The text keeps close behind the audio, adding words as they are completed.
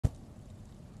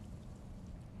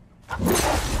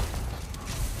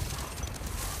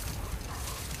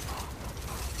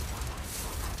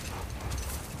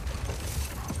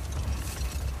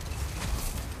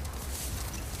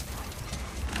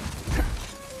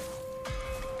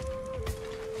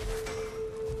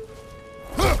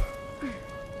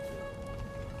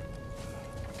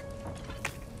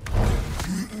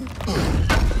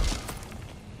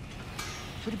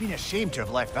shame to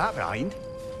have left that behind.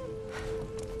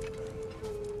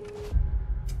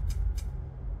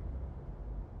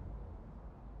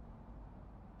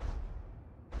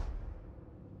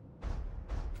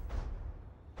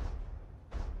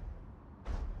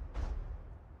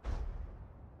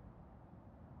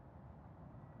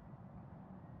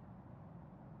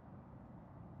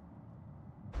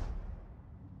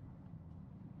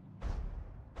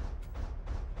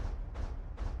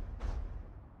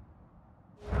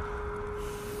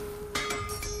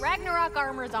 Ragnarok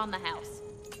armor's on the house.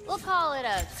 We'll call it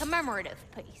a commemorative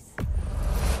piece.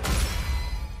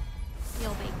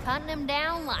 You'll be cutting him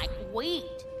down like wheat.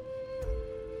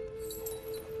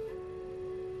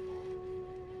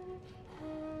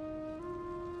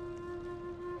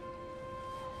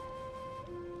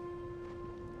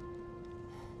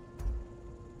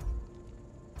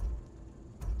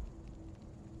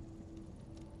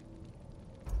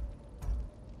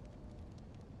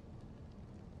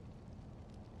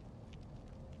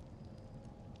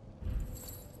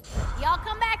 Y'all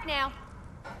come back now.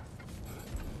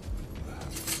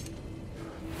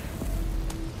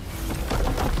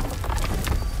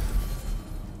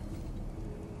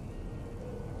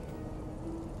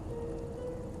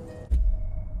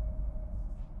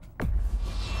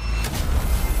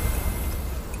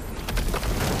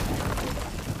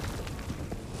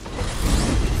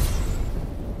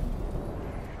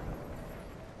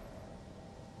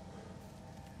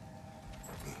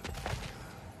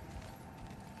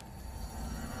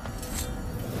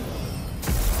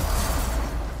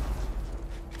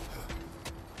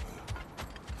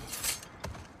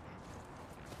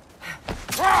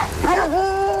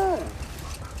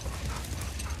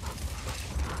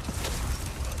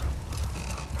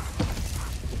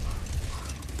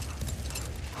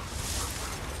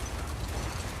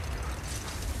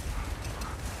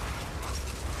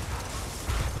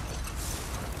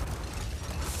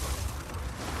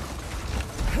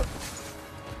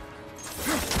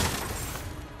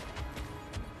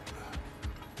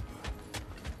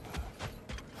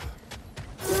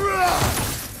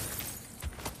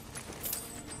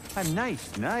 A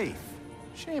nice knife.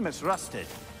 Shame it's rusted.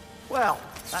 Well,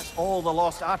 that's all the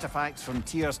lost artifacts from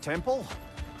Tyr's temple.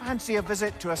 Fancy a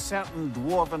visit to a certain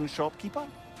dwarven shopkeeper?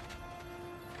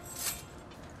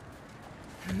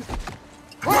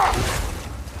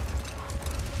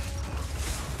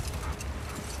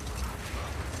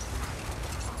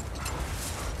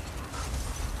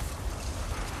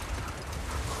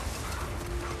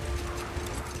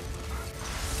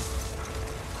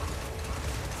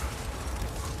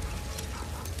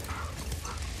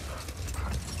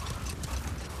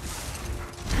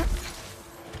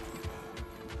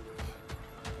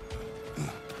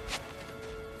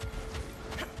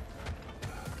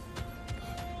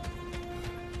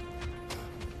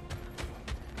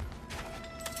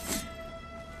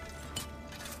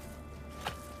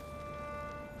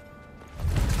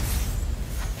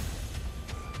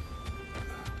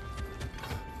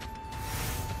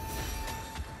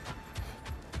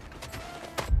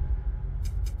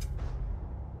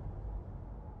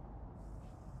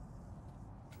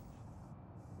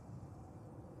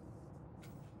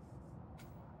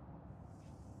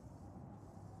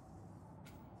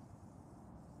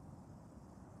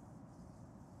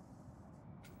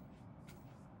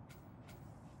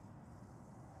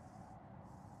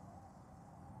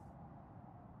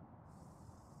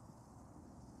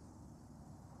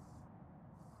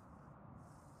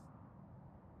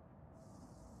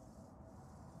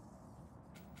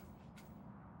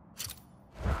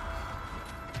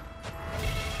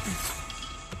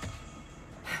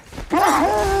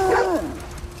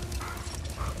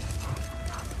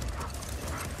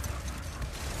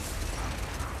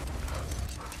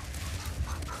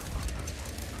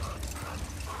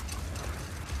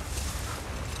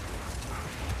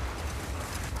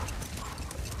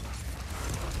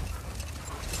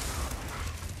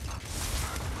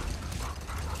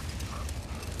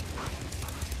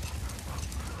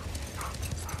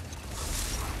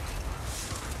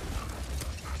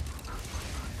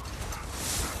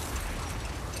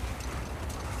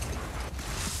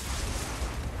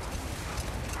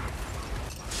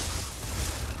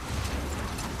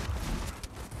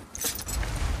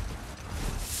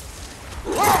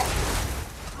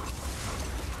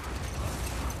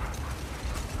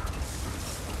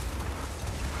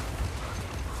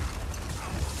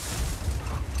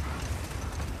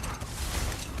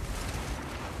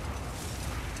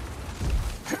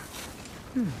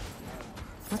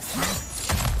 What's that?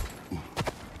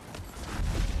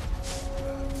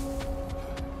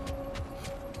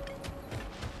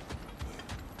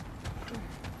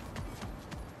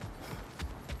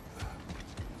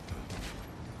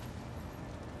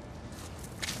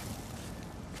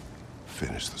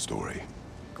 finish the story.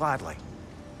 Gladly.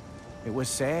 It was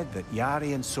said that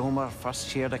Yari and Soma first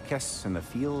shared a kiss in the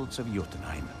fields of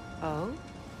Jotunheim. Oh?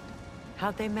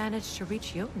 How'd they manage to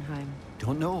reach Jotunheim?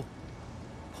 Don't know.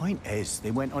 Point is,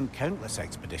 they went on countless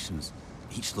expeditions,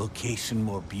 each location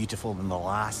more beautiful than the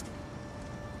last.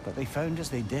 But they found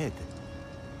as they did,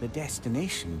 the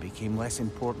destination became less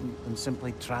important than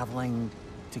simply traveling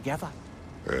together.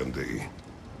 And the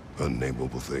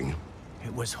unnameable thing?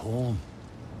 It was home.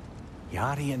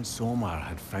 Yari and Soma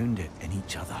had found it in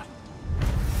each other.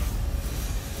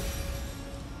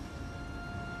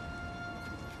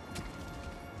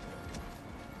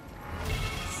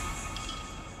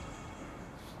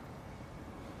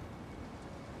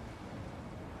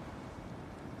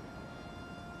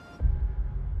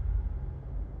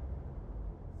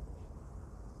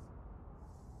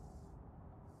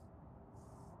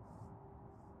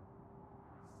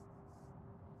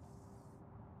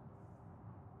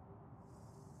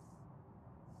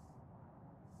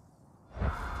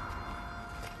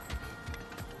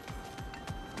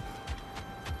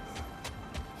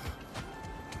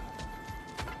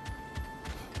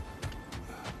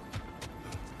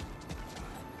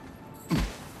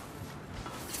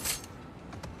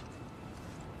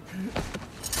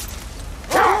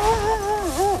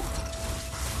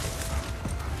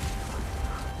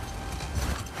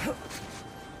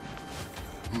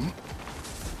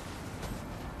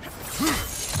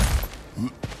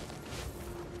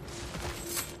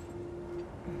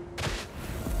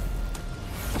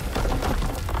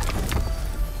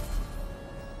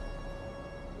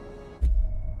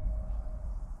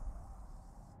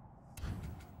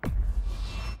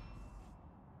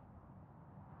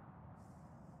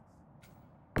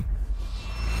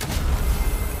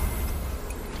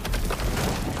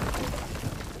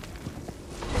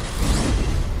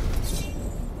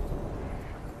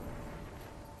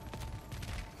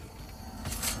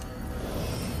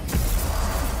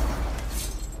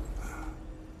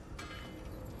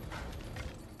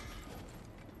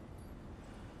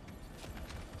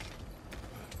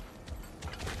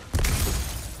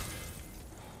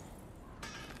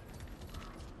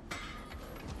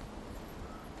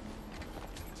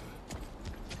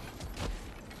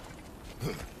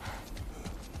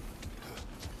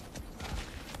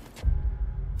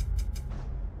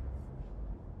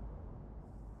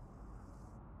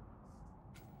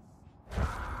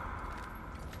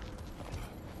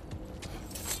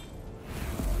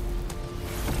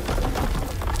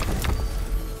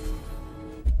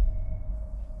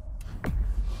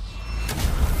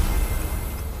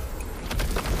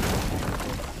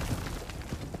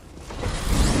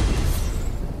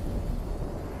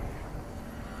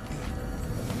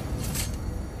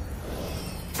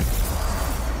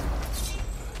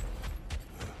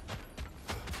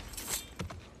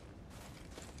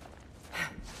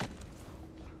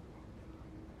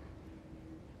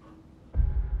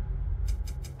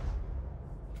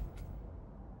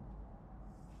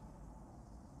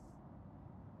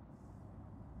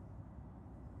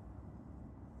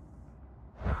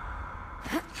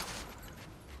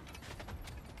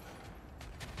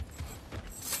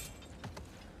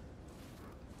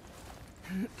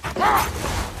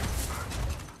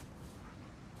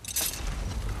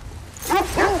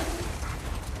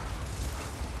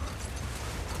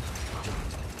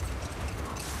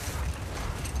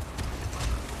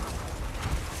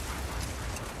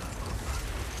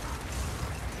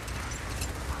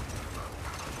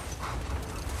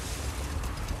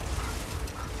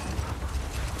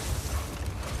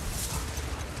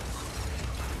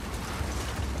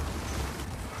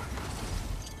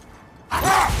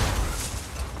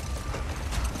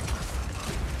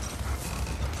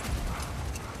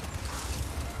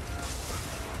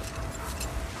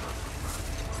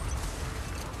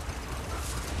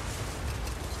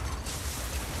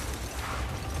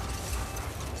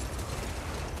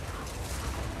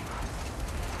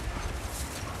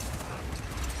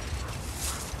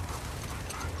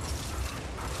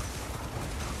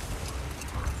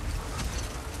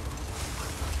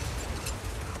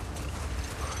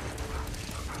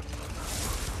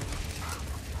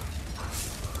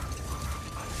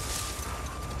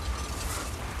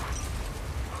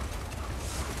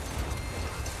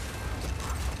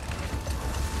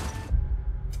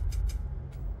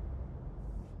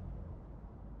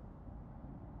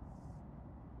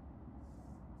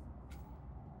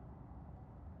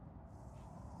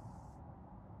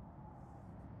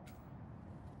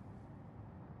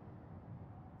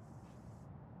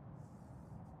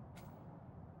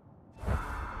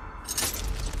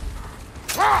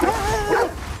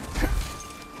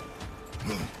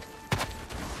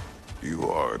 You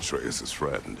are Atreus'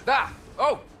 friend. Ah!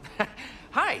 Oh!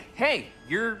 Hi! Hey,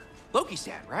 you're Loki's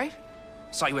dad, right?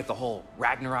 Saw you at the whole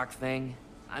Ragnarok thing.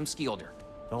 I'm Skilder.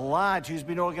 The lad who's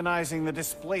been organizing the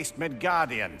displaced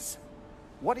Midgardians.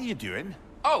 What are you doing?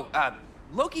 Oh,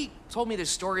 Loki told me this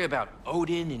story about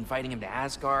Odin inviting him to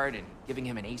Asgard and giving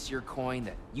him an Aesir coin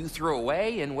that you threw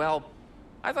away, and well,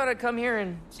 I thought I'd come here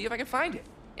and see if I could find it.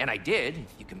 And I did,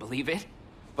 if you can believe it.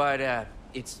 But,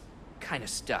 it's kind of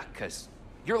stuck, because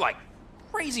you're, like,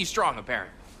 crazy strong,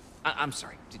 apparently. I'm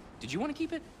sorry, did you want to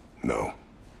keep it? No.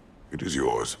 It is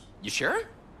yours. You sure?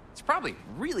 It's probably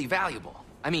really valuable.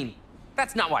 I mean,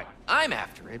 that's not why I'm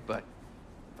after it, but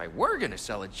if I were gonna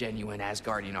sell a genuine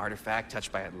Asgardian artifact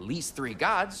touched by at least 3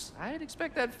 gods, I'd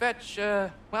expect that'd fetch,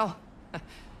 well, a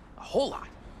whole lot.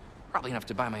 Probably enough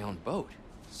to buy my own boat,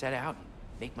 set out, and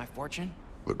make my fortune.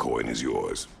 The coin is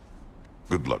yours.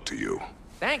 Good luck to you.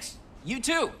 Thanks. You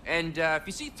too. And, if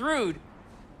you see Thrud,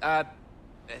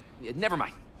 never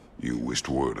mind. You wished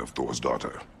word of Thor's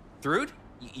daughter. Thrud?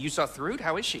 You saw Thrud?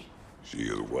 How is she? She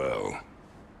is well.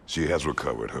 She has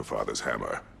recovered her father's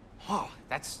hammer. Oh,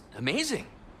 that's amazing.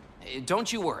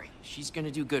 Don't you worry. She's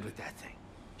gonna do good with that thing.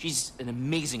 She's an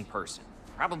amazing person.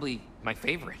 Probably my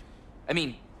favorite. I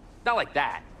mean, not like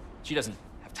that. She doesn't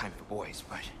have time for boys,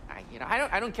 but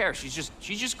I don't care. She's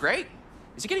just great.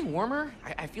 Is it getting warmer?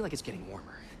 I feel like it's getting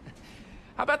warmer.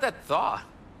 How about that thaw?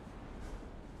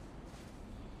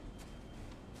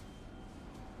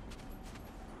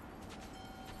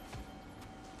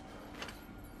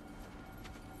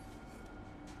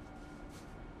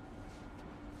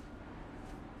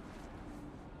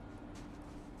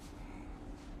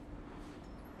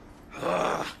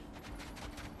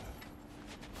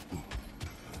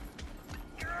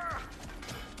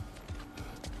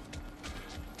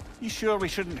 You sure we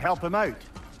shouldn't help him out?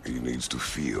 He needs to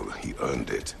feel he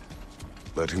earned it.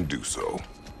 Let him do so.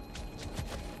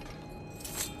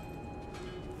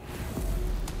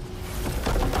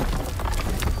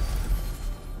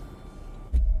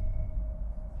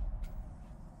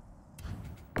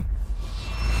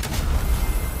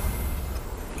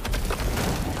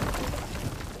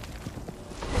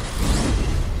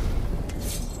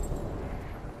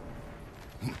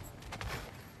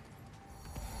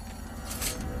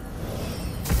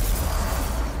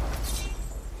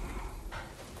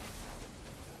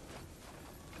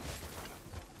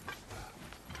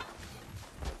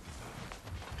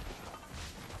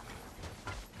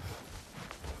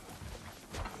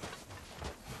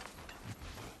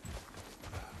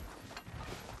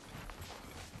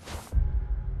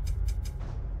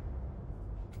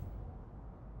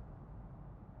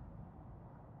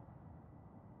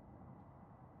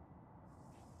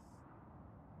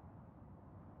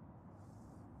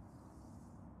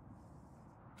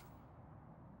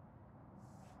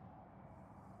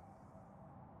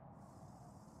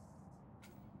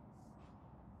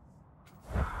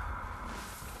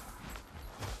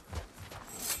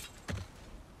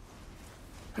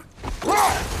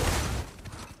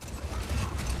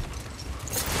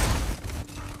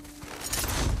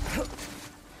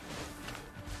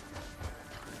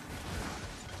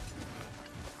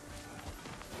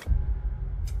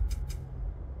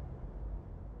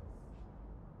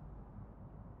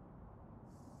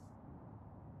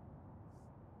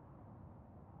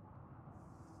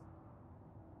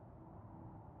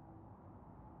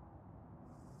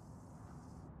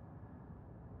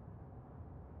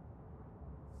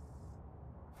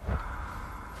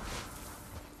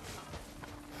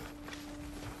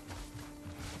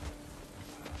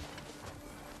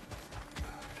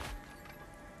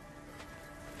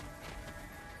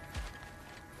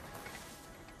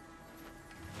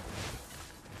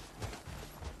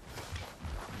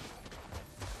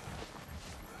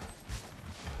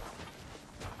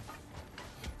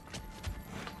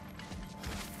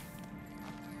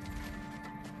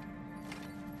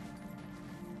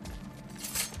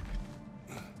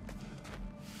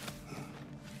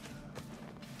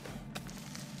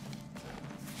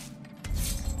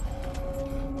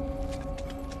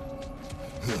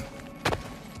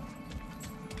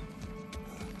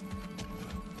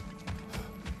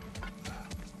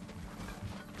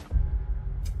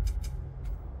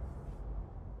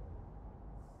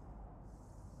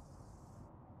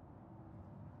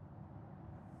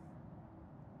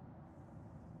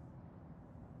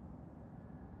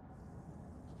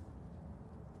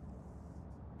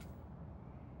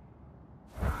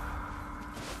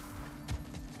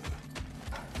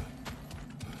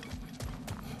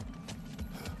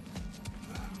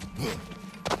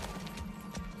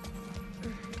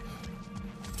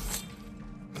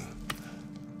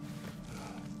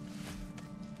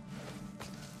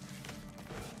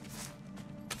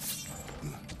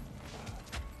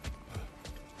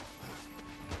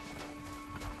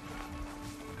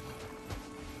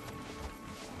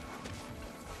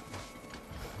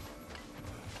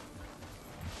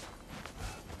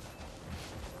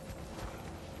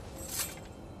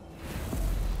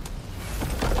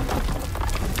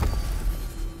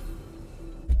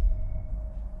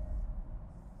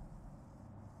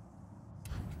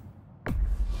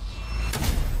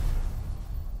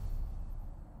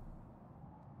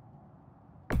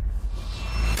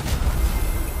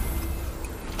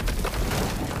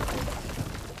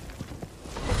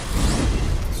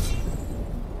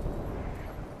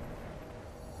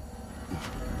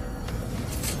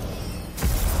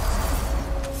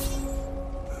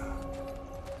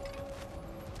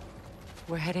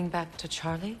 We're heading back to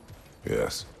Charlie?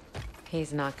 Yes.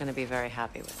 He's not gonna be very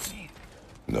happy with me.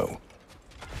 No.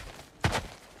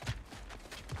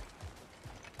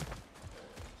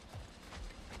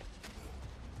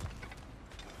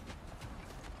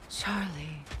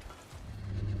 Charlie.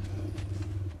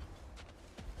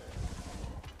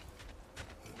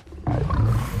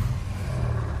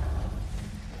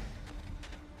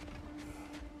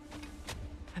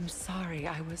 I'm sorry,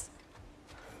 I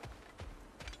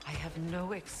have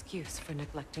no excuse for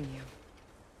neglecting you.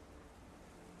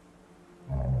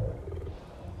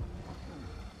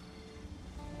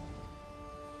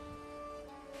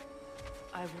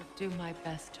 I will do my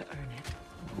best to earn it.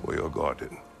 For your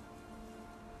garden.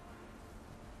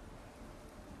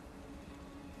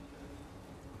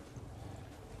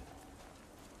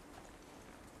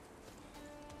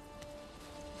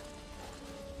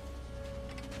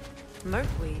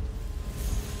 Merkweed.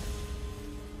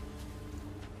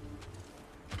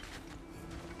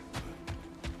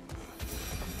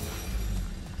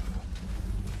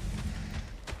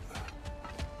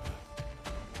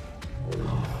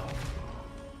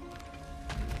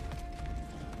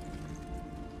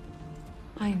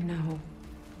 I know,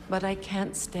 but I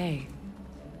can't stay.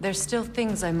 There's still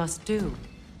things I must do.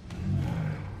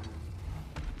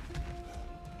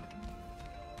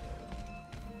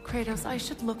 Kratos, I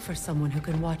should look for someone who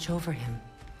can watch over him.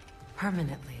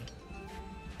 Permanently.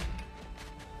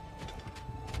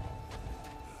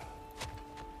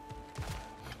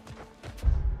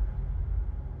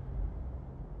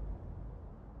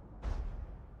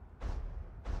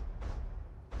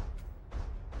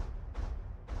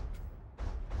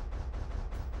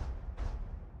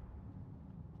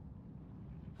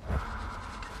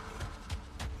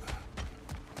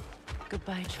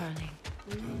 Goodbye, Charlie.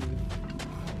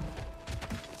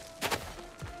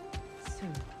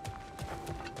 Soon.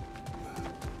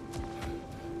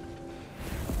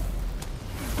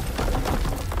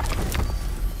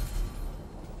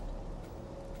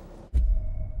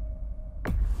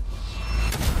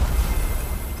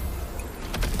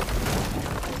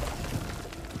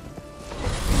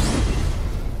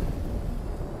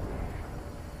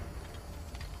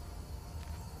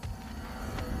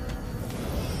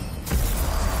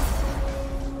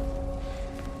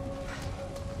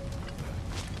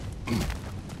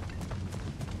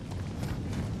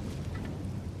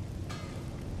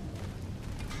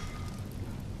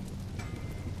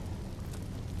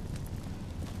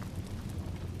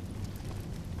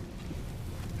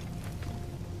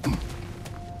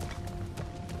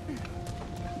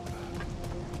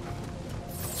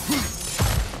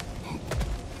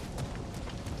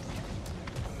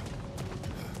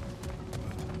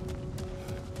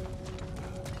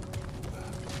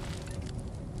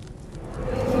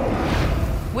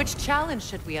 Which challenge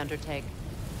should we undertake?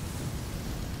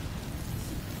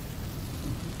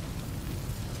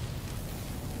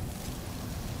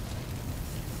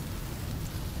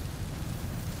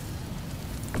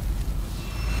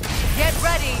 Get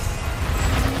ready!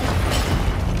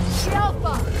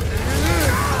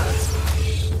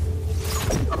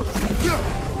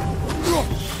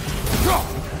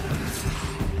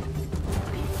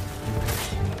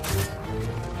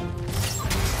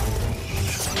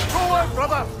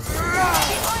 Brother!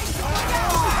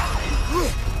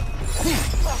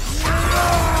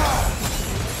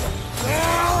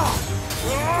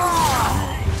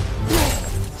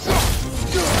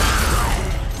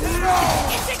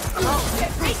 It's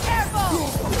explosive! Be careful!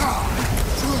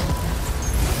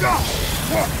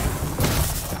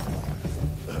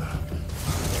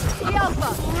 The Alpha!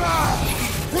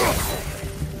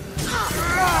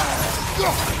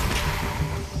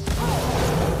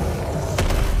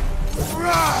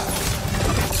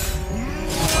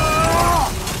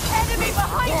 Enemy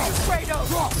behind you, Kratos!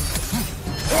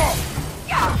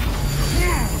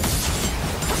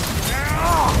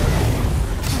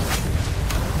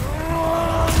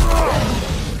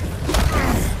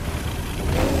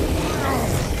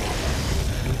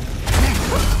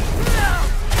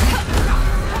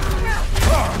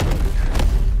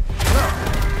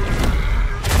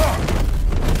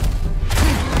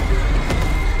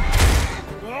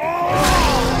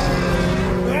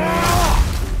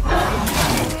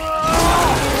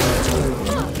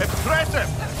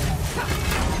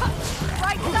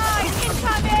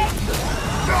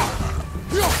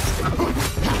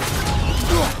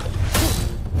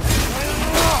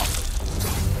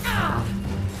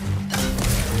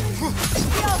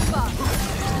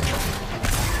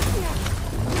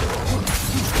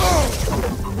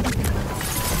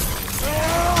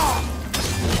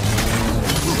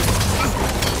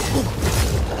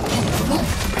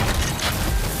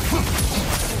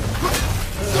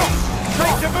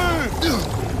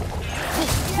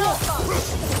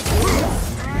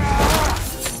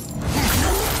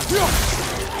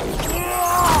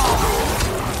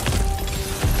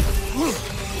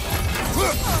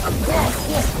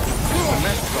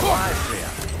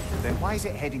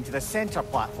 exit heading to the center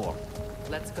platform.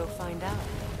 Let's go find out.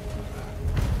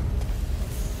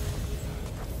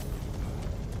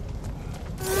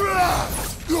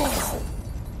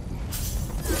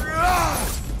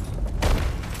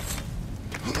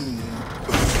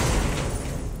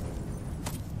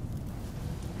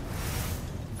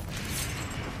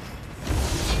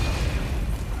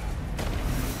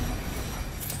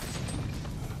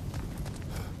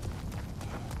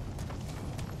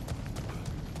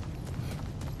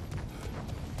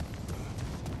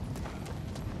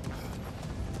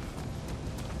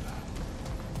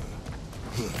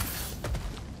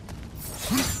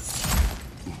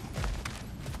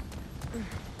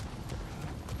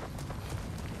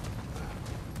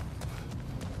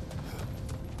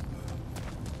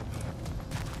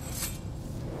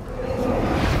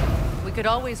 We could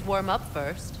always warm up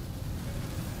first.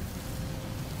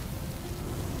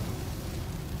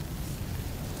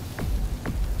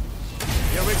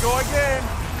 Here we go again!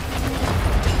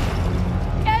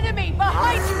 Enemy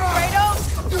behind you, Kratos!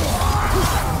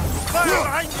 Fire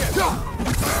behind you!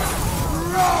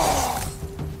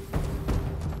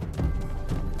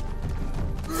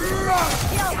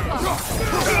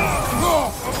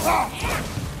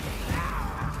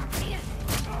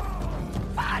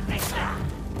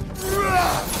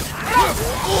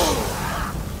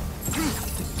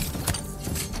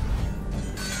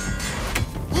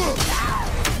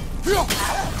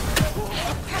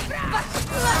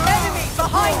 Enemy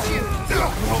behind you!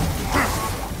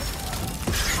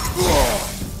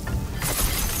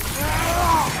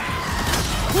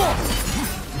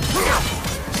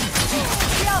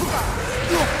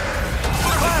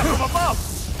 Fire from above!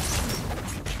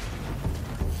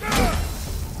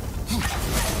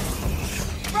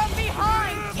 From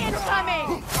behind! Incoming!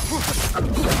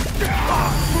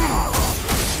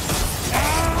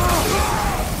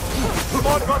 Come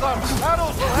on, brother!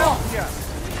 Arrows will help you!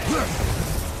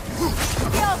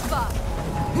 Alpha!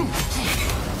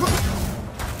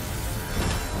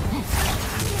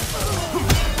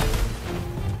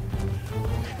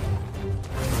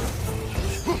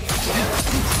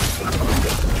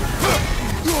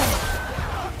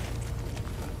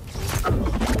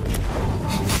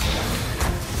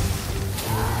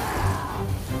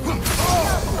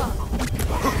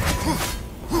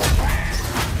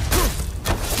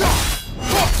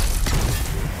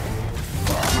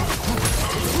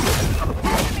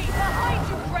 Enemy behind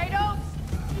you, Kratos!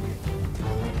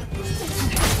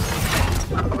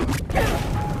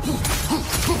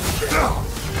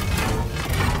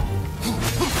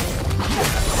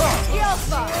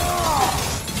 Alpha!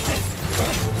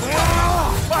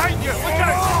 Behind you! Look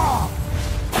out!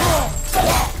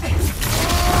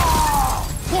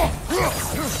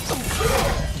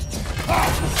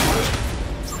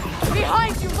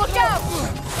 Behind you, look out!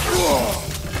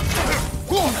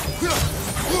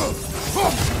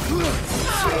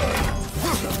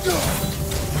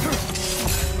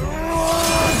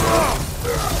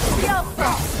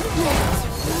 Alpha!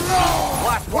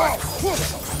 Last one!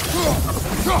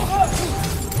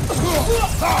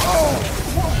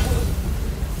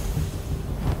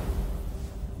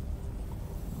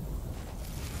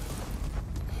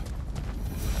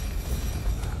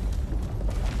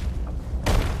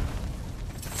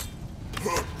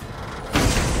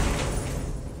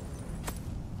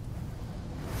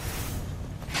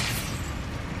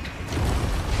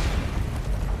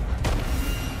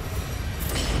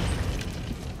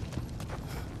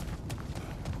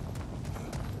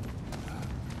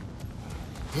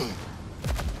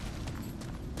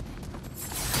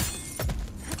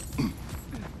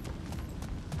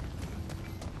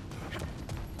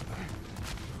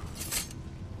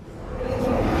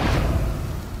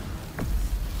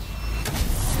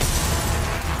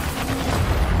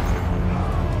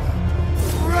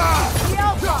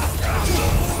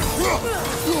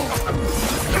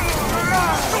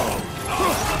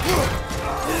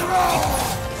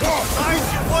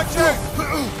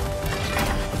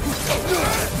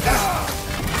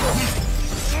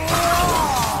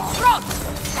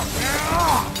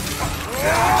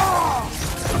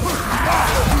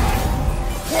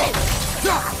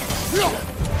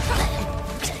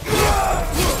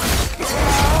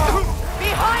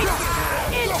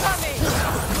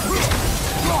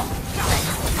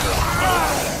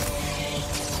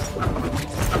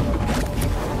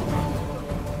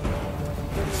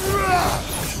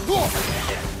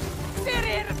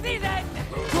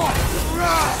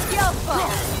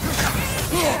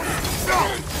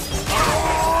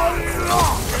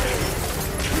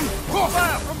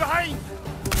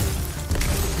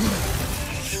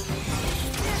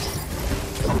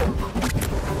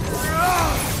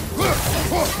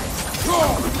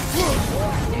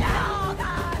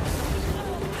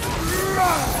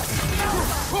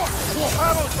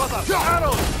 Arrows, brother!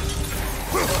 Arrows!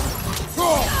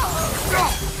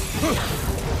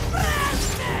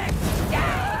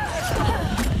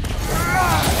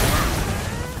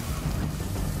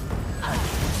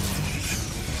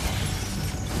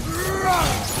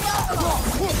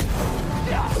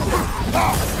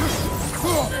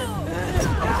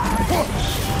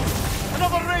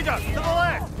 Another raider! To the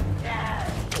left!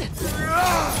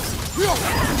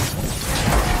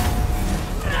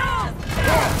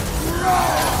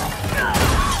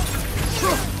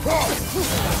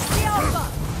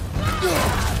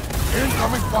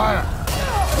 Incoming fire!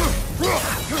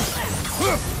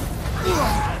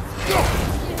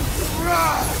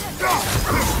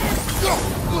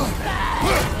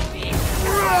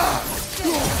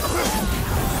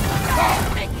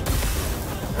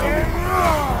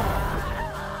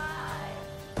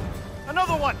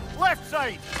 Another one! Left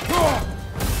side!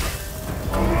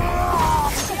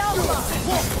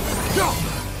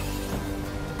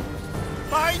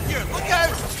 Behind you! Look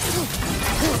out!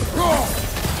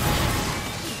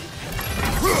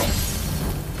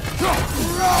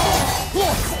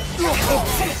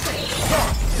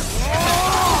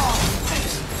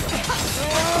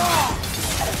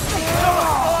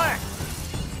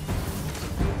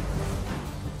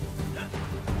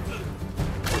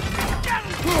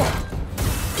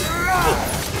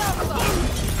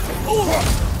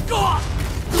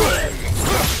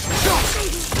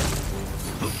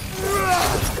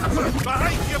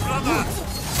 Behind you, brother!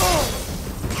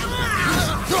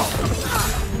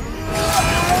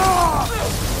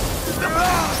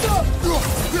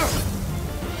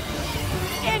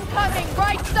 Incoming,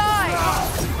 right side!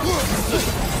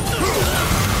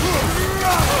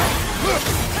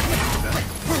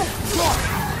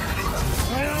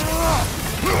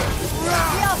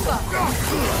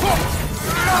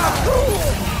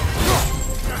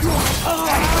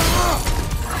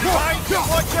 Behind you,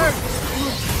 watch out!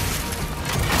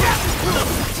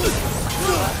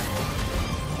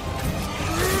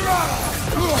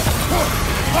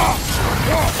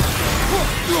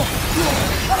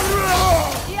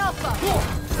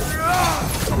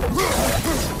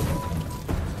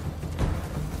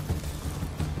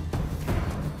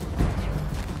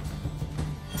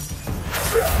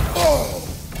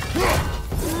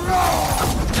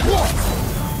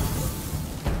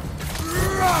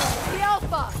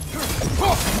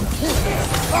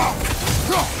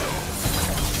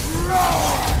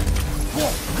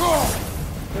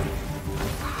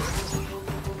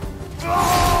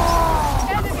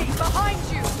 Enemy behind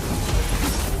you!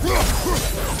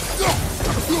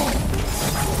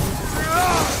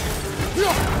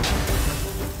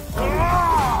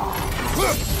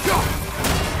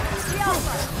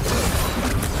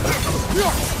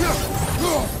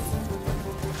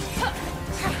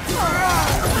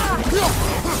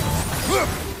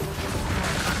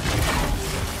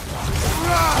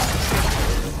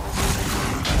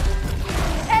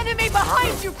 Enemy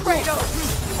behind you,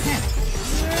 Kratos!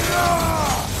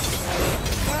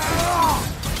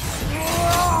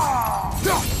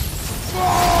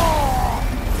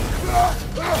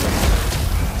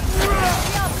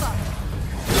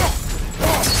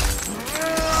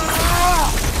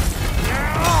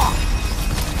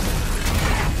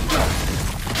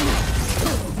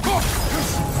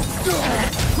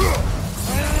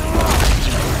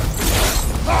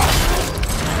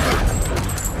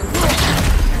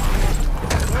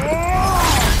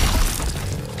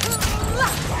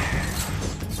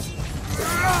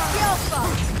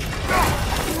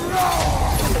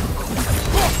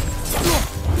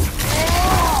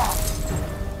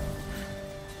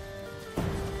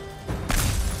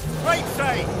 Right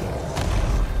side!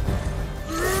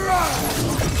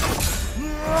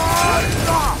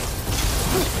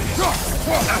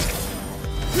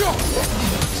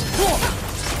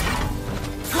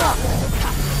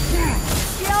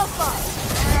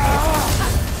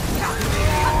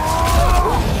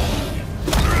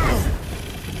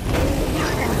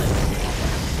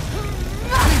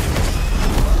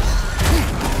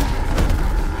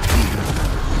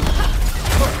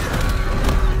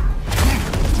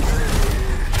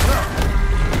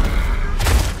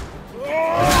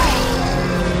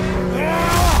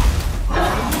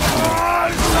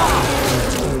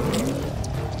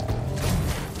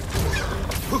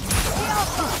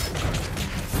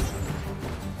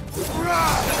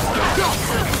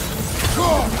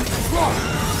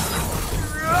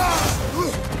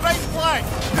 Right flank!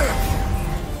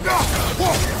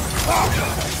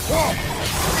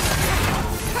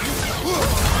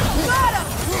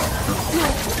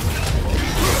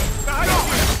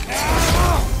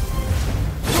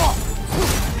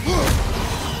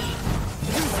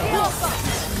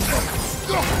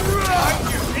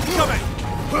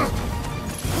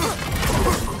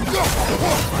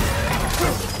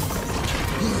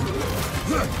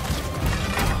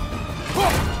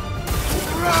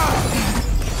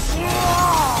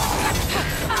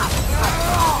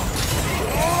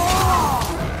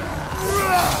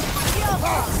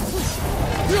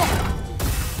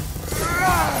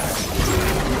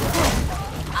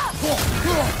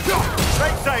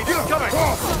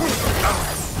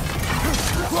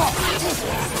 Incoming!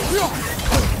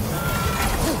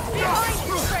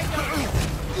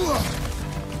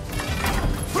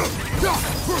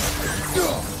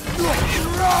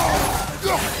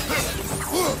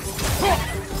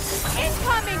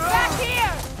 Back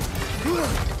here!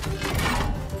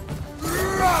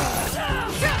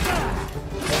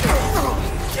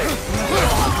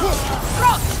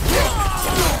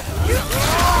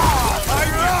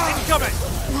 Incoming!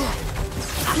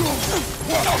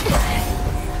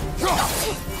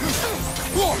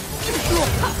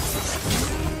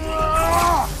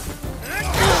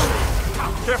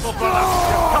 Careful, brother.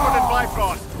 You're covered in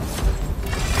Bifrost.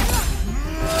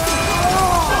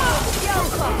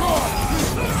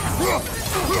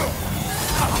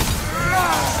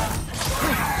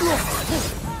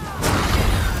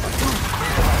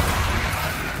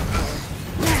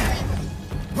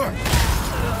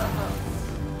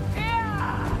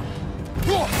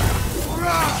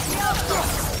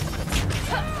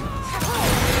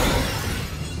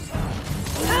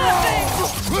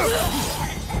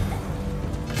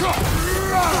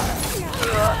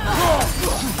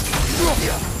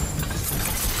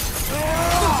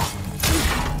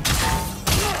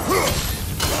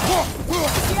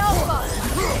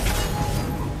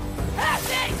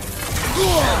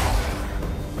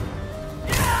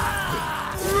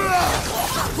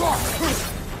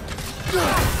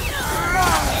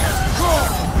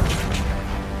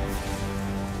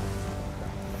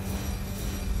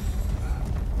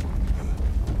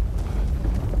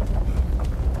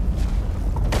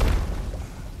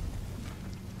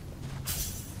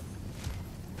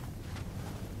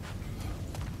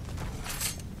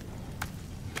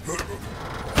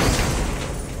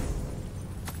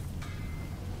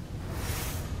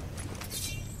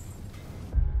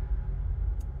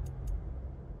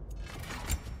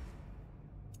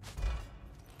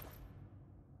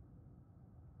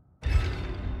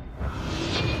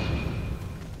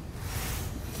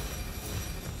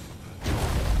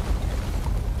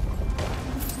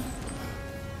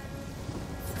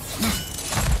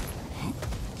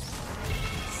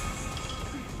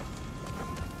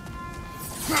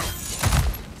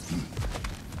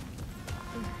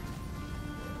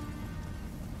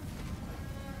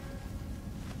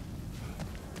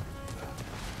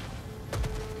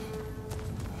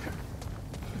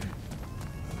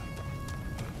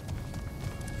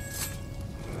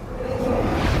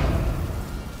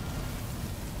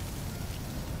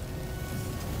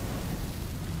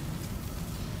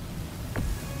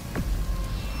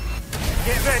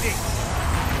 Get ready!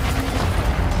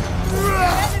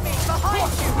 Enemy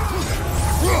behind you!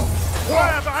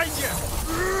 Fire behind you!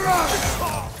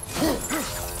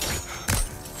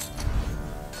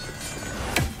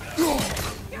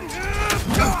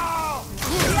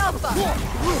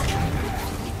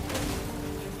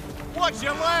 Watch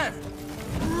your left!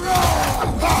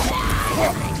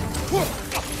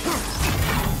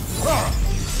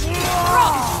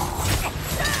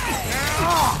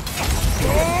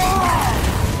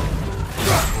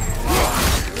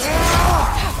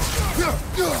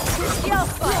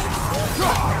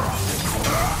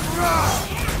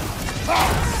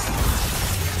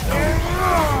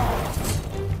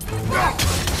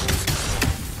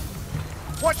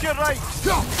 Watch your right!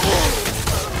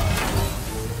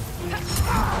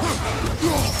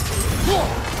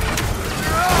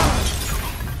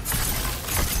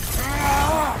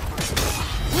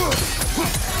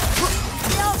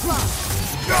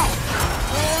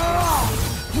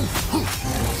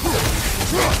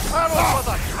 Arrows,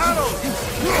 brother! Arrows!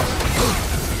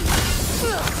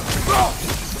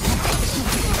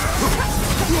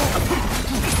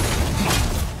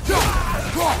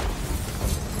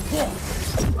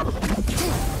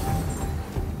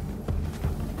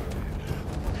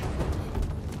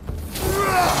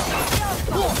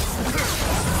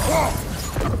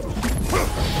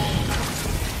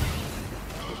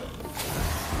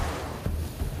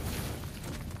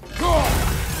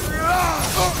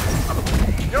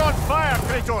 You're on fire,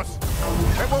 Kratos!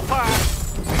 It will pass!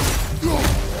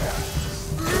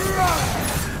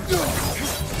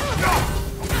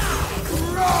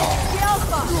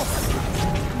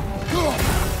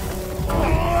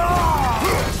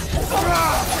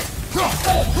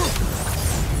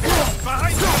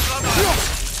 Behind you,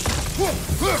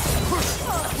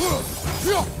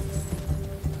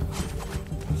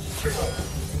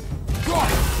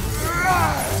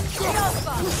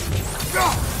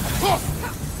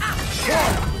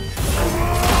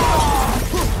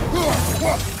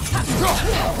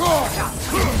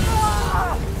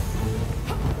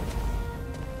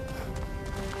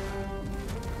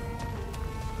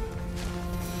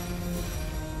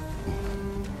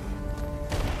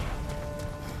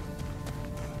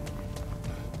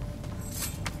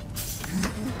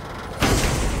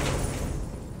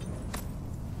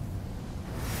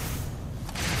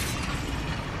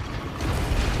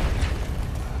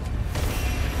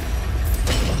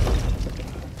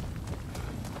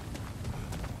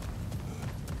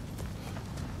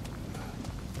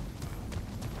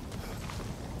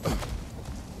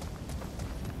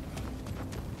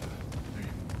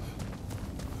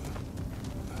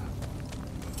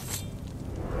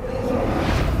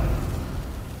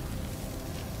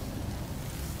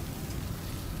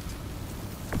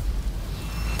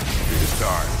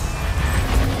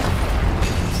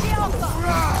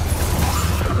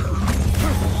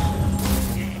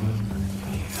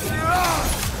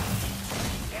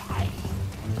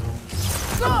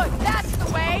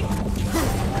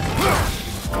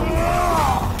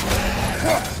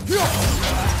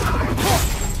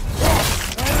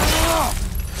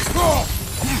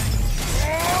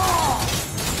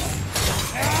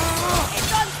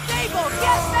 It's unstable!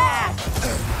 Get back!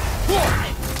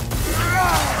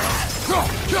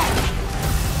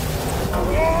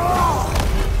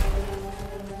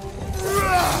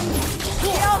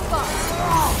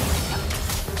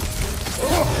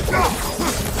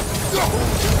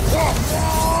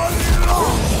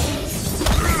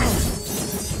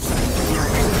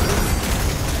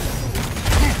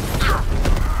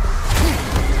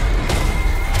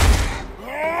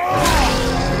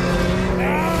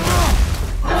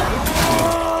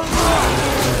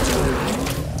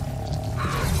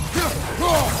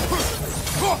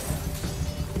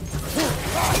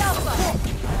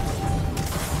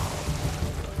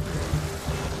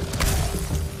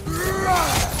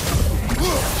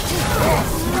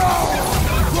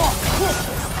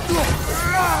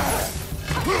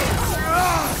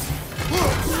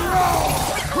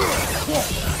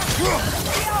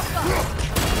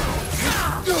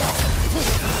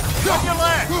 On your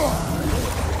left!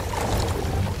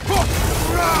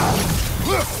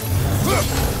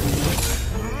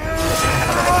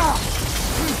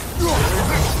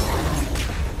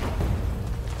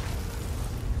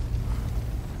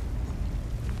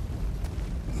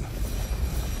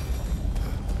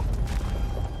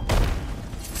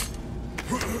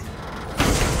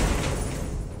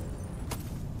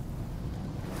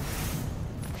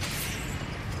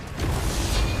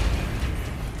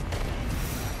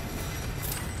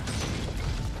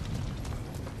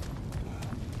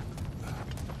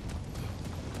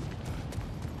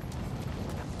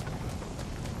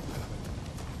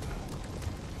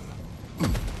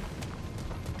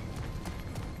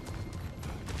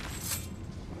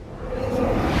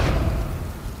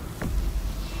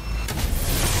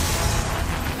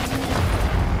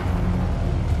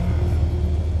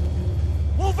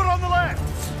 Over on the left!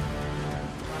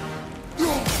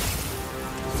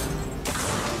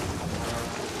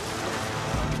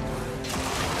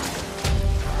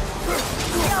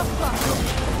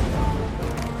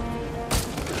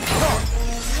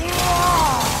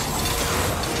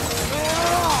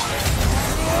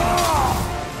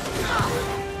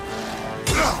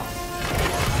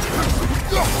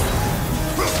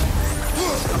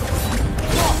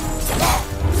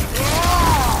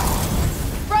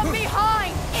 From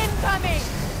behind! Incoming!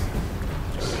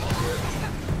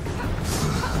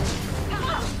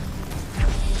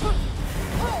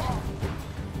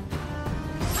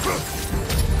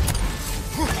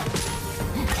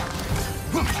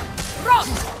 Rock!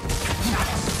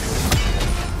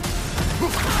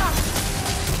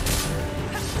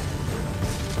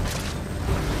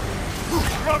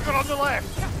 Rocket on the left!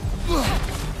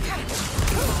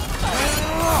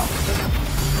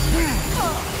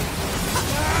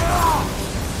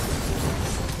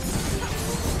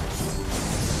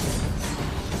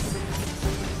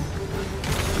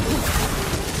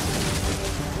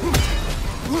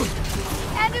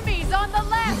 Enemies on the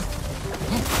left!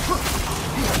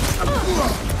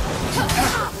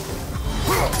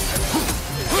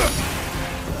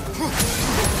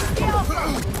 Keep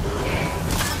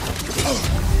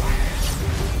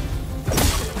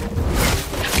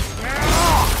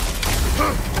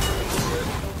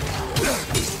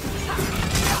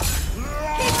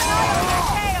an eye on their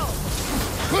tails!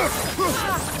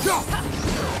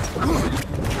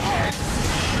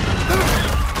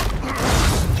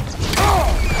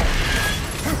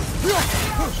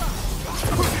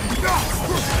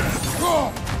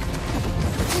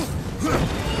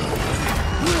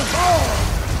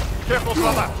 Careful,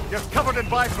 brother! You're covered in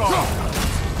byproduct!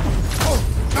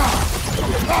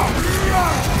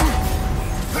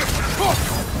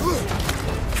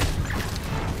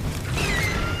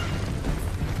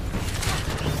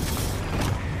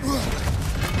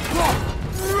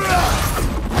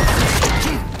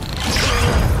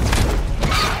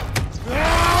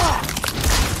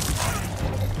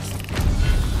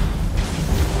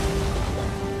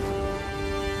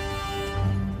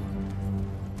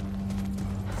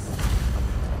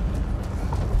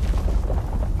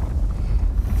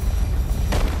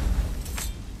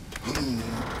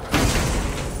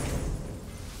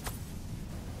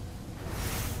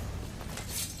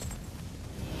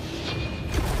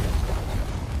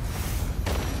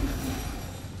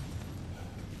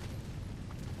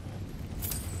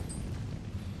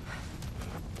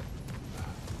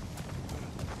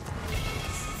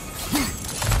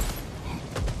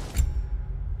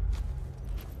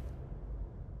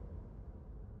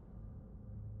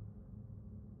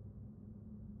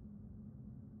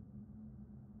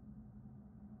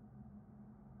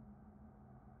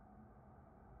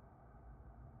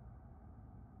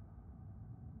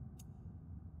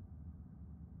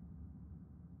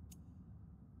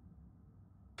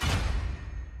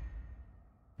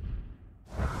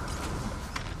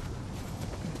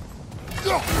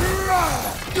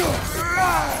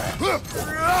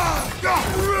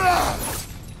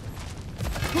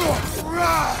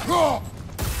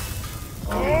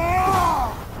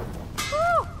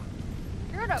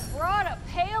 You'd have brought a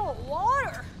pail of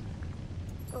water.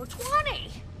 For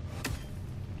 20.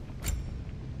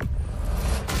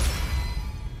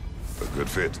 A good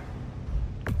fit.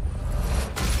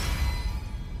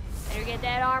 Better get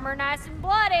that armor nice and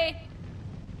bloody.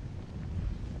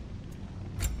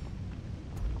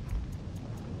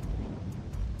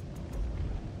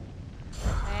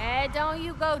 Don't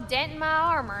you go denting my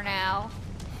armor now.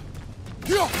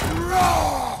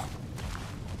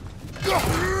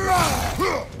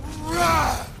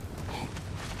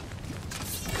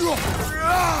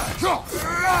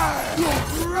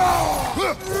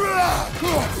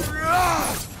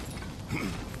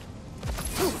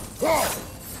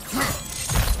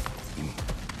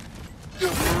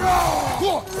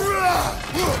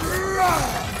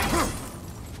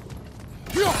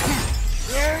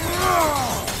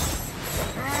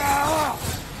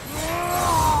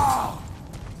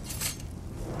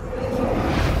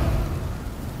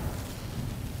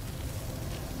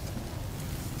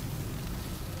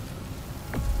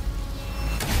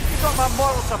 Got my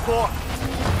moral support.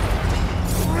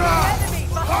 Enemy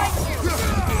behind you!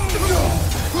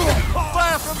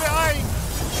 Fire from behind!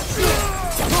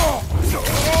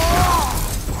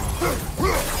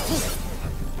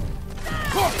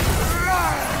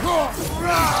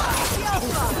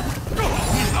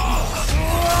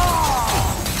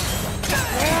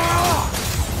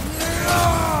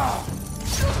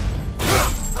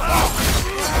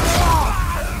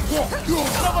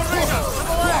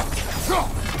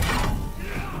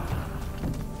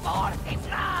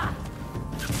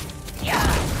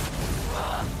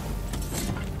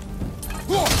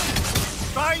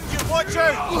 Behind you, watch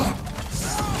out!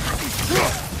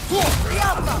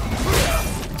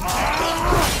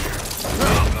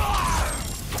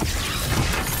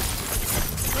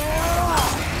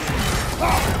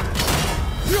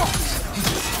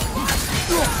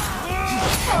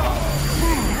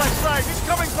 Left side, he's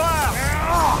coming fire!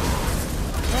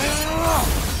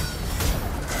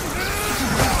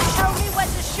 Tell me when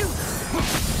to shoot!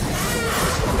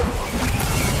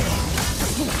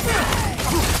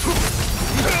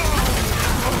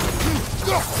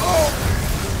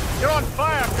 You're on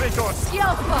fire, Kratos!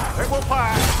 Yelpa! It will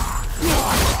pass!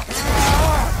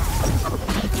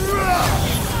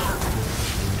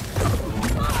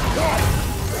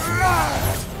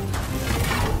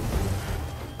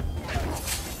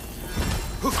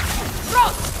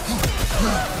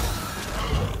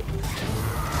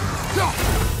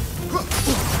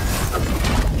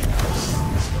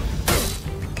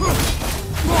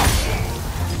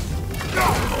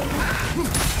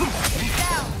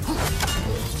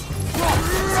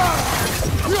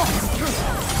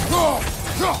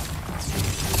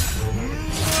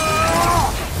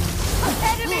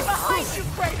 Enemy behind you,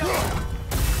 Kratos!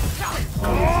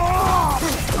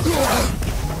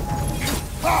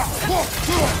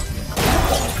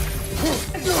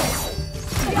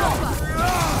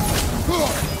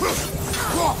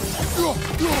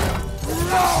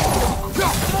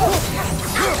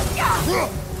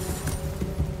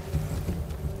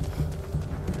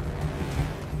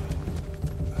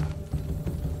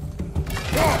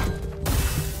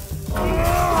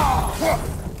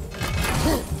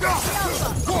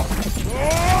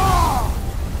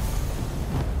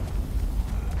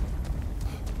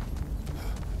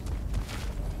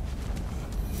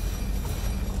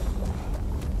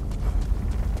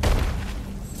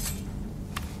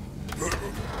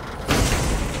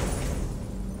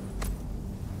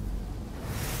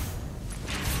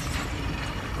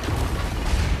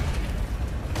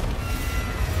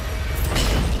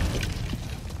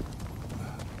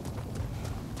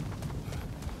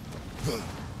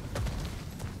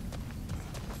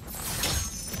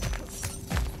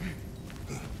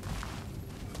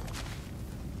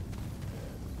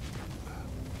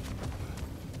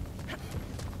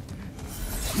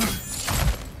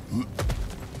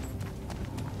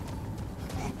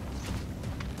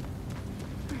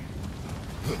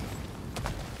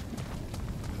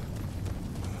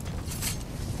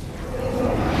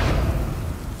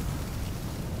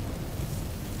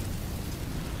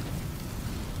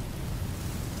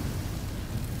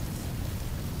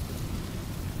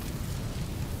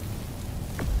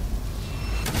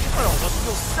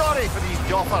 Feel sorry for these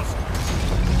joffers.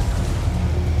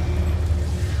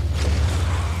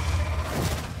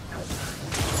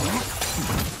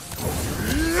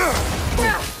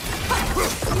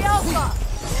 Yelpa!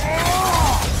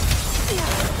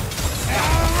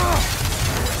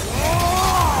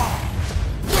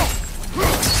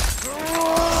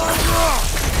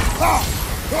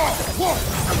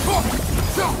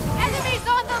 Enemies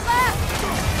on the left!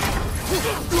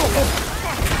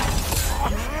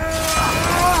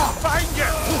 Find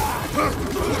you!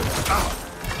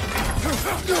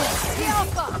 The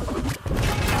Alpha!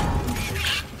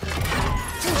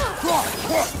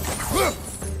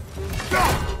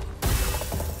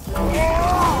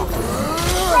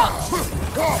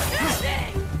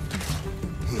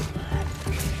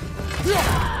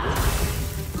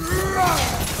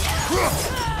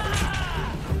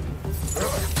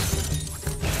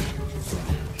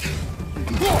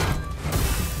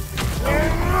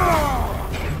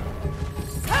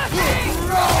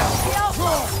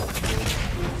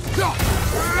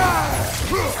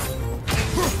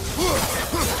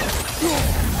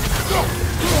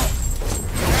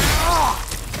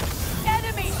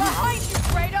 Enemy behind you,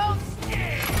 Kratos!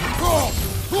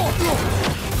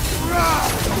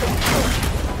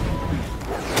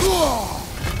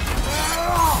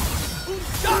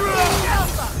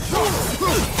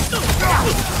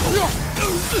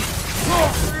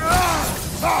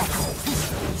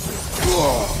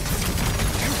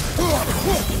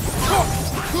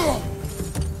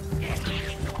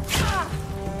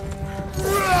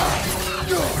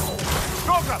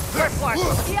 Stronger! Left flank!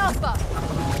 The Alpha!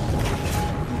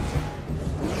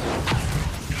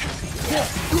 Good!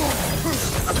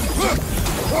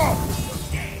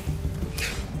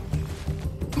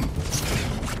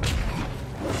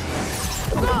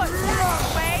 That's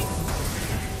the way!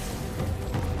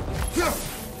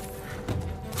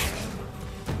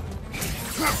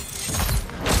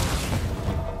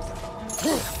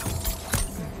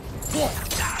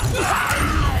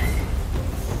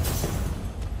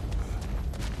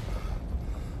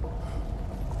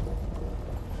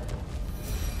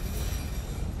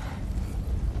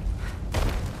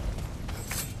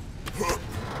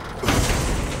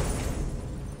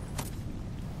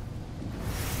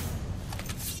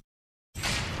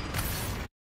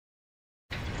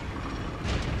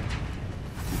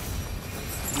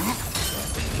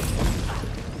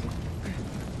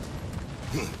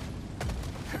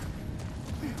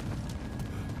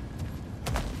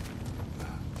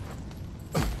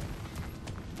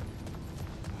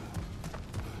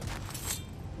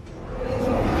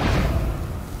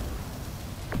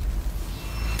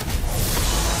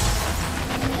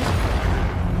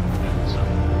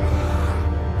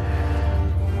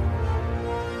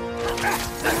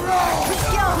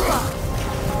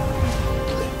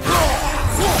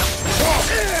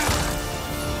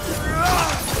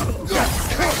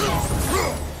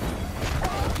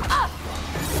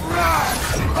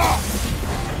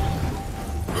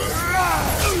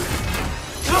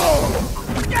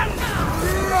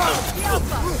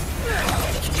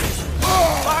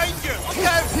 Find you!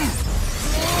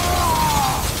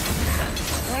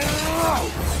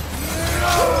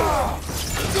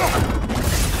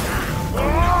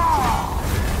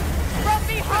 From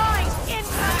behind!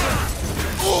 Inside!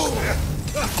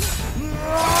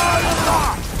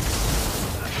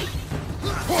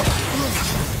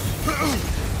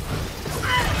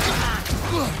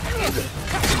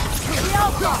 The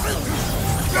Alpha!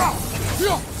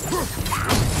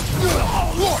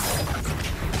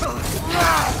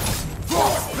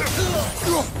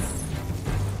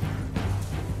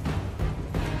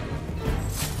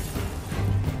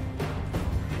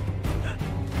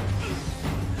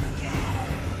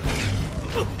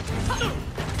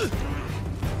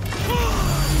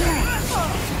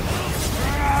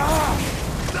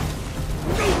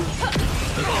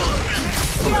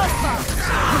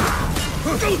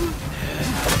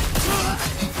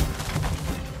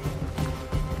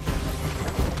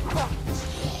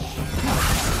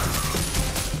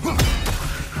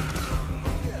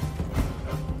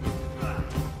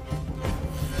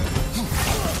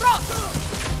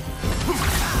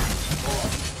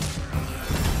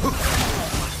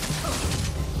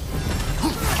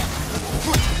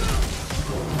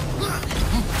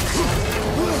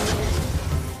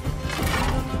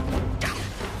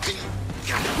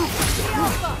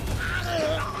 Alpha!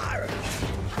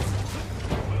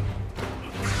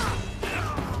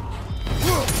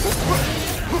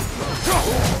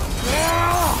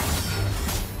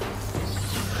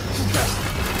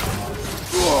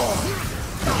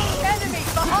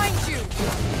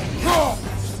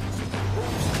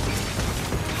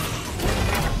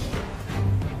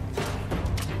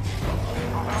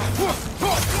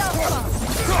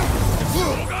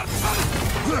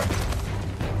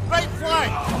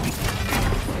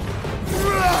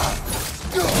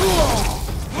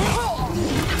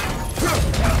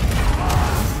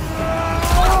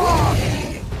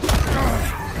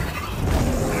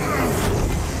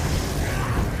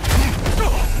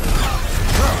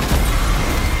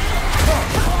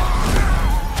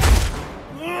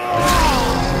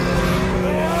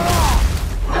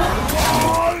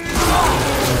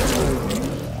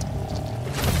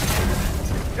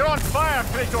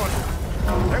 Kratos!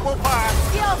 It will pass!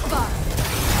 Yelpa!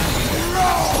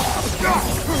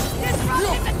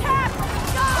 Disruptive attack!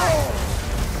 Die!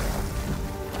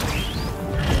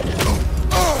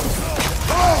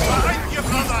 Behind you,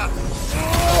 brother!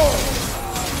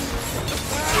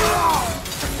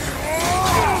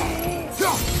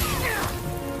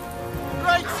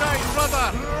 Right side, brother!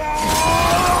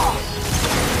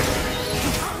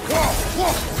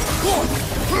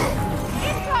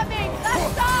 Incoming!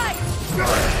 Left side!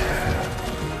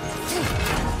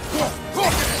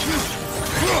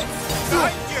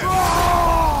 Behind you!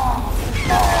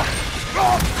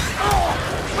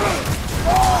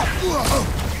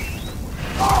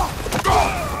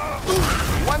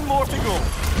 One more to go.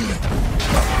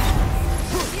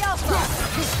 Yelpa!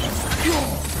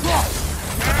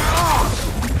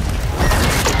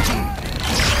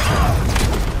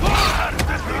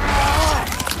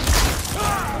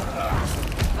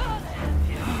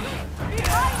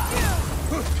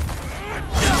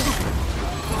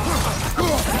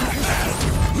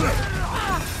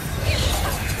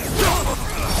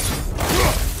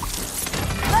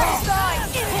 Left side!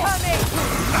 Incoming!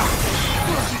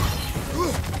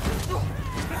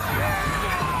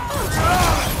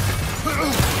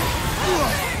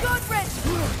 Goodrich!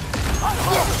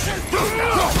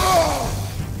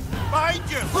 Behind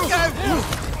you! Look out!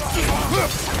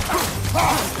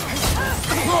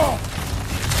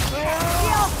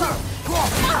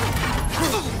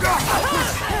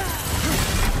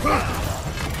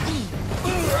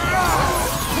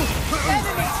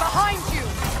 Enemy behind you!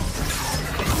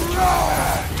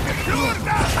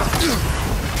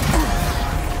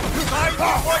 Behind you!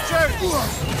 Watch out!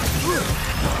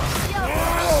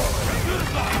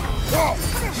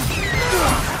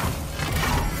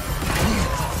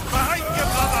 Behind you,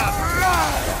 brother!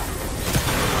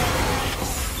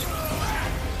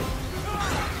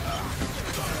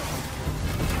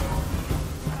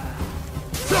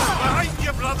 Behind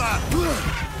you, brother!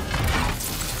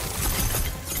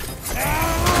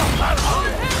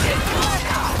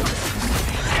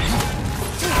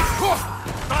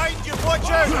 Behind you, watch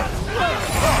out!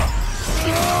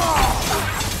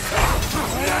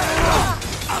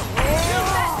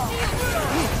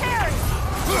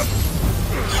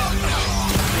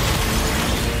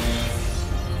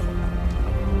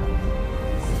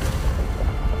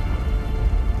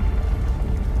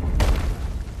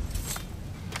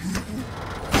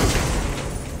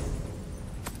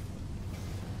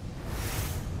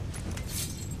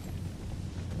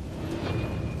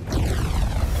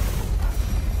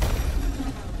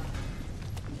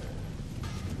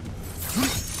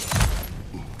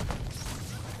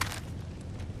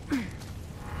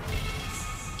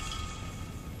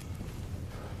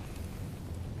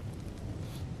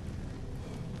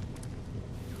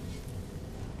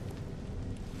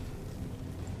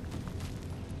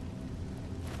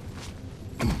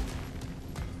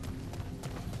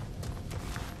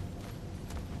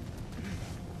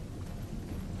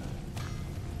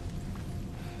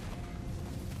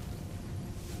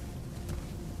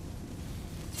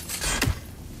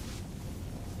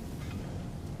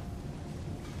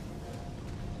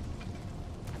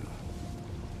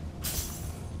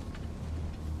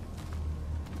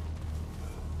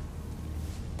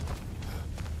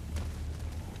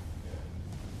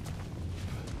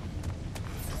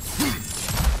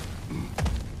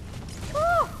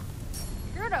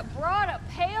 Brought a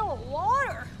pail of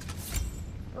water.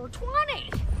 Or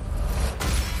 20.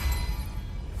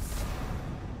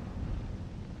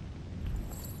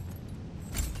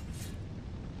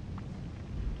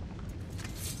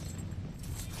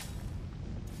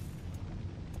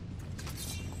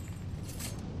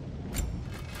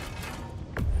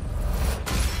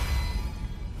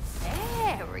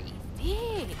 Very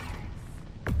fierce.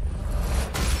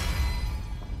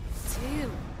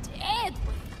 Too deadly.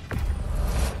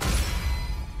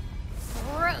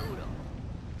 Brutal.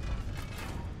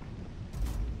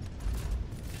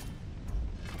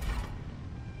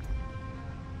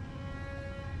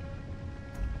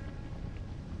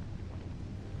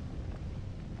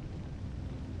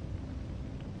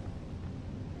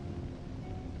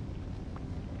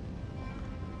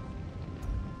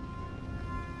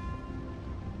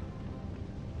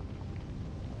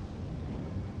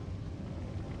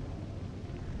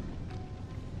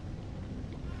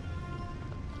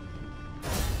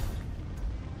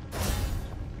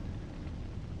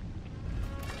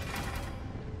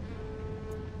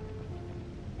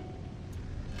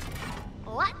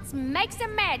 Let's make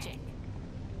some magic.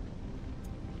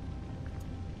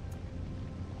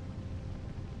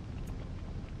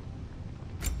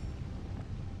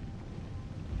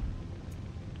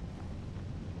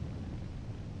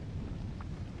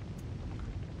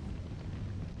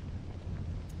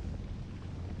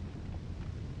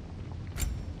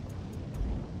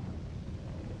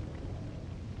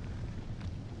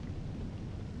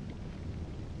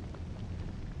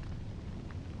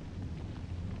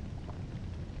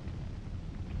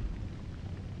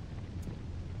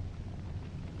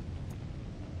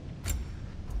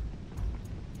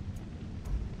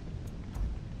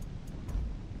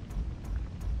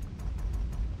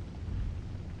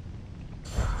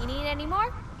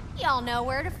 anymore, y'all know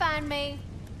where to find me.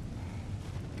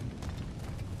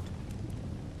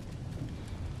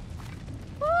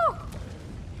 Whew!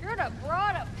 Should have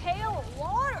brought a pail of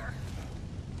water.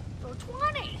 For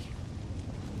 20.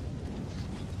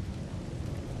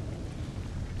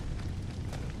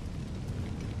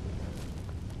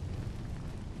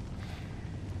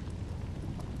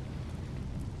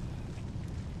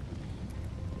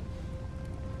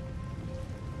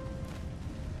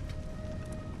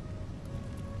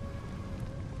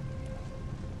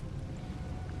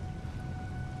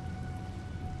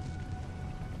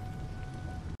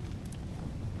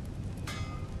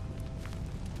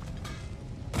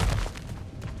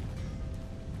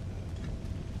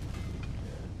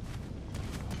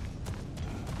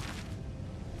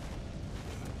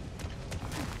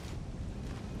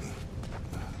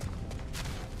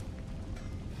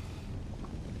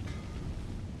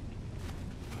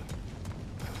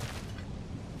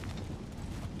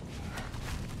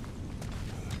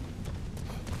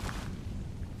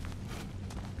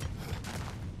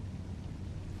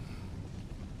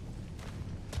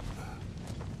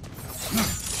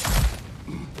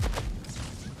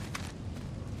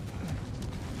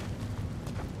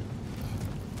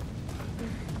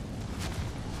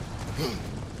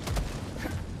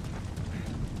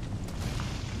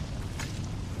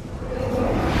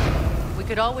 We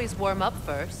could always warm up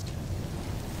first.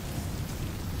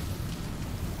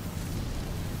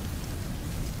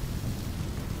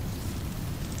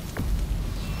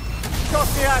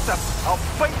 Toss me at them. I'll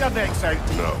bite their necks out.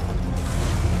 No.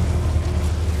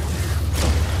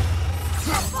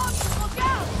 Look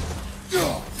out!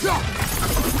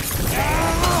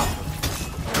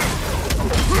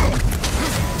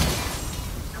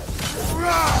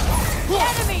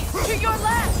 Enemies to your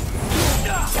left!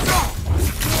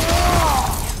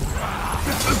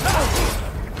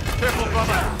 Careful,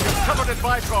 brother. You're covered in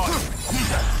Bifrost.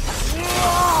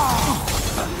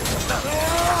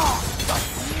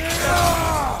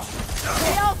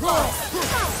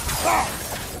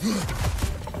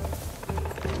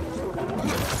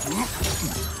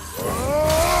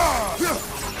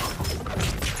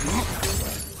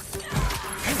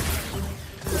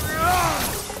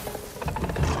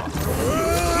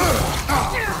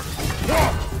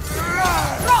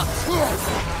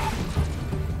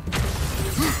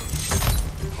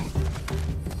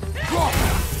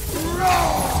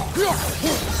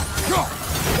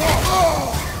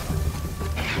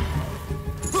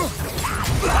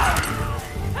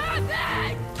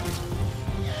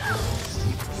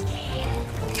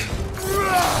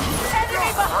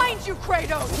 Enemy behind you,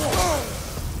 Kratos!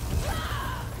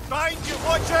 Behind you,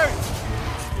 watch out!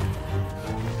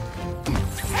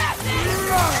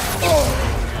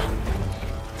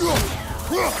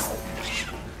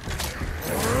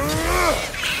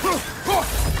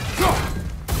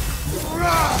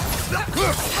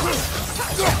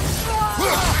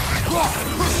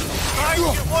 Behind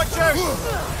you, watch out!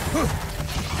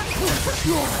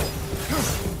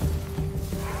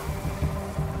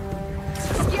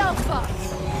 Yelpa!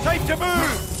 Time to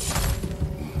move!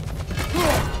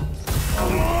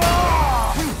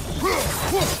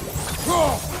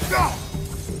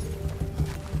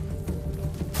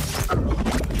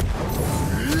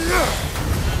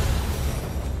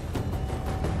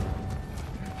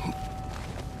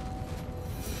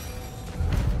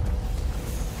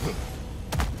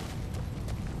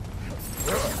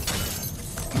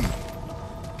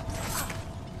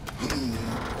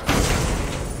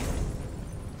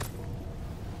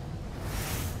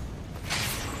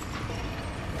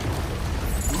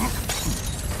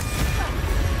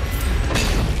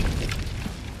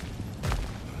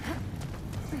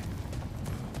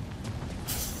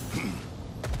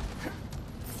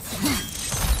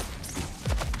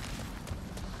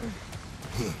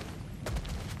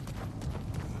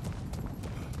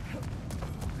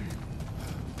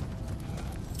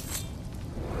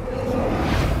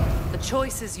 The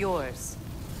choice is yours.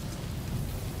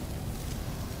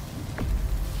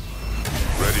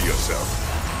 Ready yourself.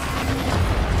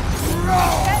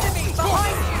 Enemy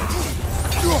behind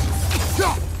you!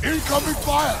 Incoming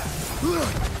fire!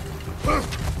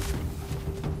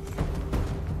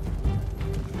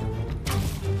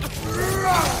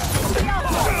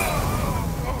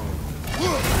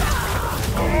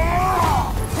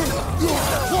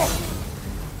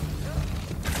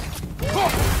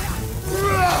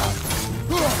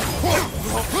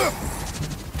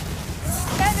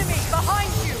 Enemy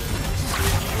behind you!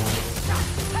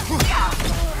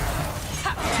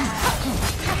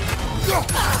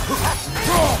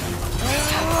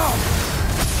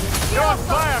 You're on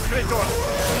fire, Kratos!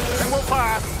 It will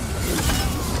pass!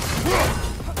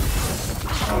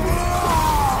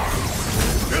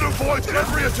 It avoids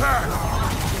every attack!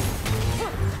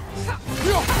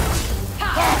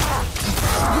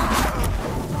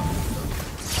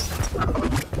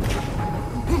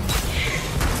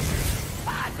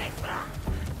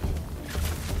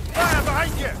 Fire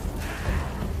behind you!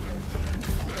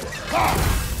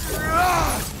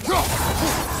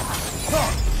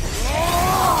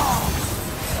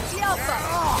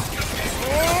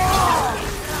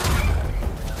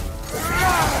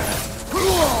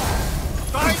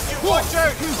 Behind you, watch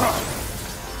out!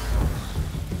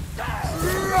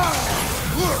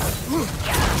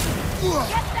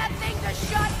 Get that thing to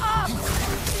shut up!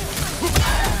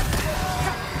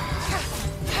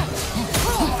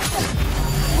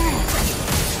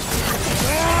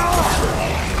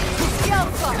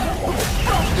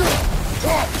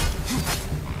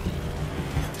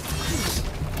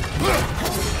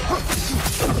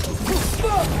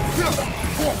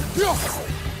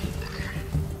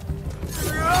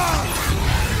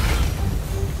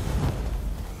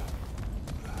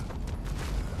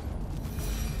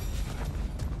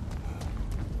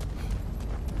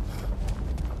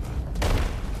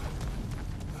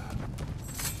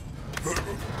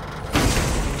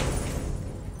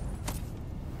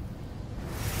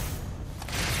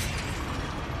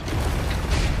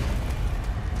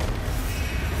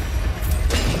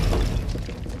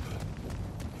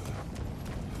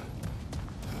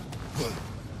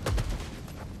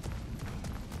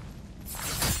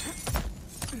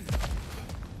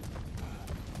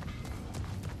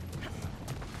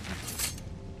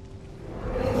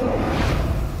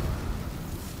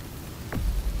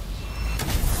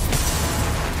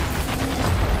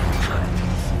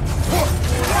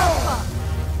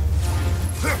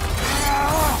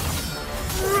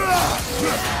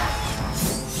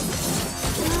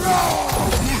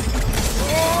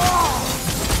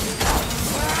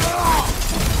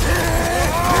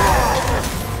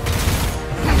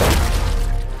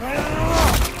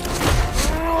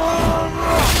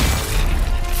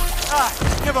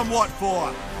 Give him what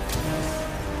for?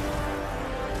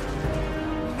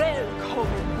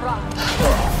 Välkommen, brand!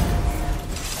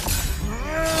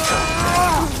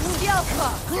 Hjälpa!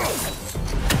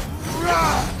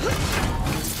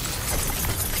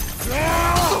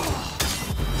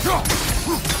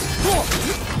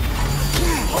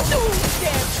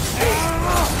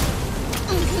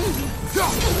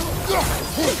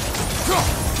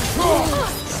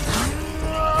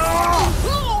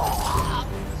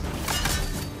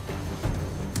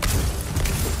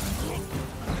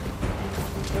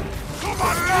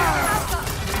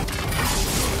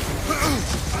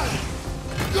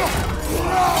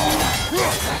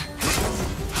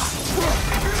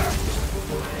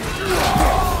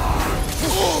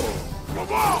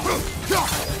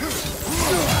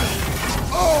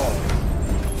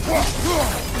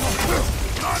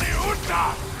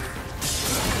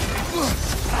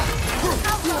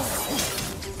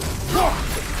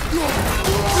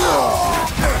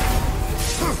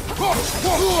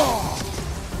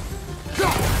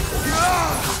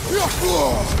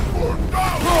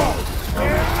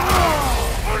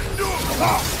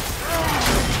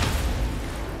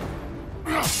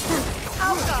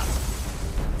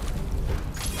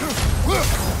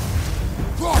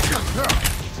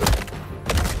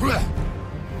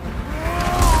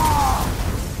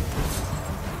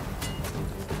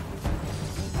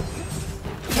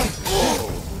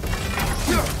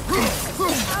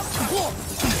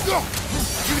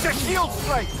 Use a shield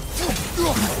strike!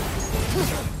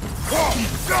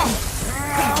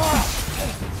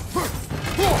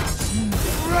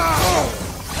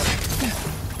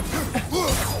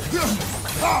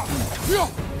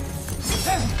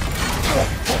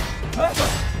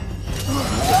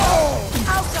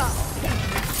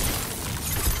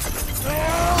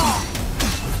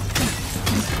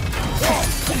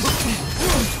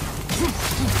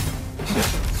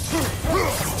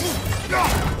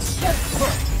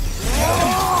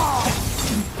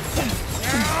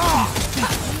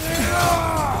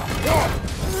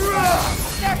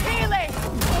 They're healing!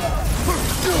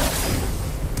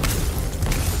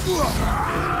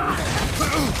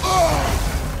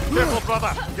 Careful,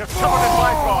 brother! You're covered in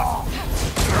Bifrost!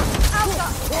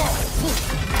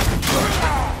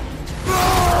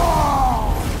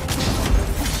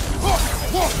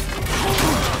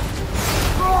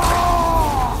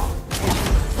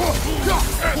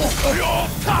 Your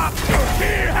top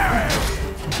here!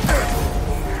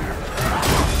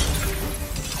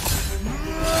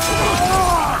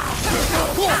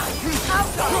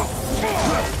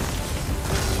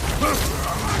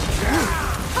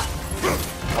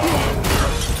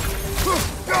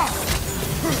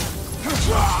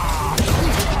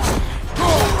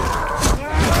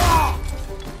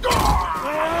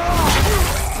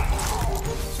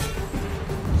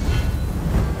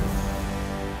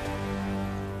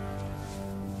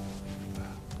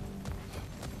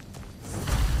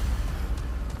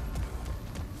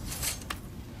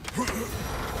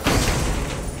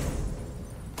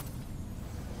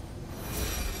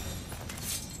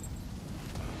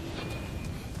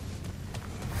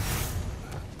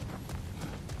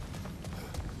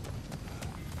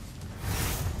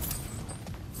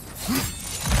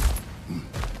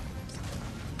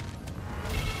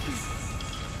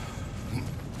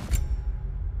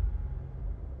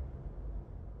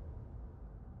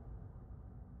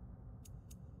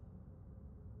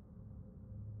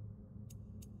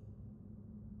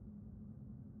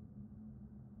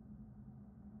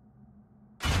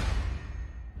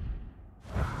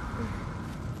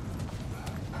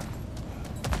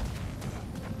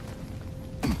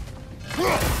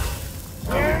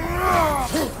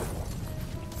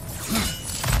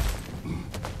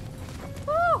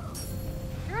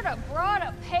 have brought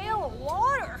a pail of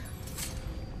water.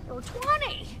 For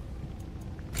 20.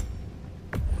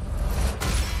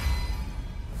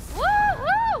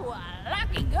 Woohoo!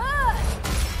 Lucky good!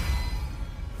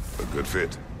 A good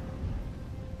fit.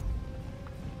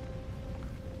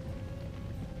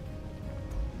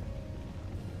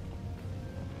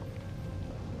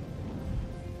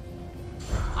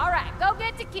 All right, go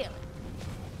get to killing.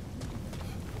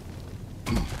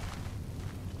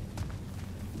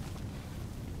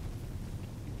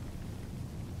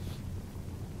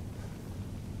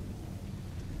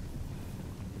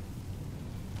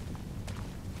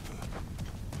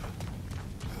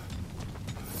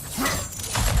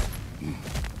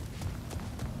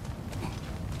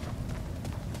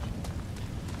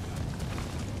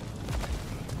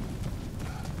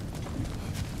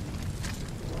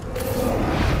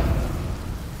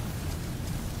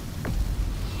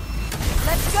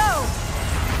 Let's go!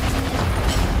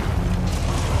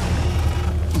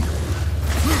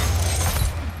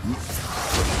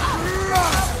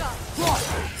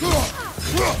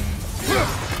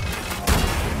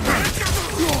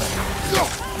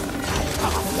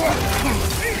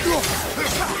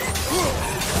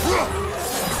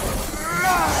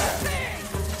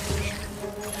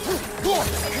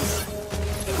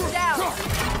 Down!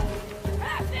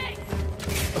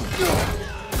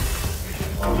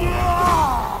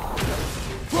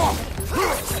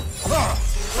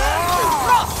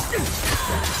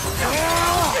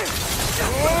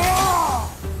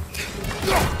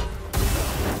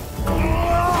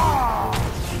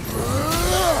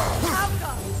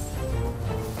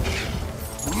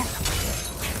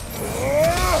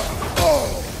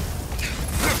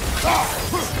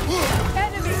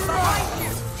 Enemies behind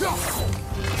you!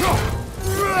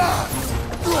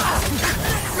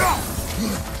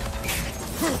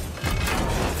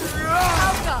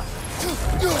 Alka!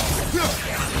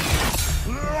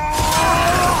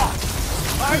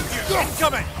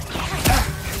 Incoming!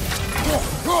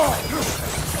 Good!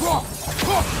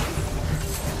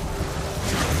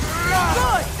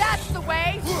 That's the way!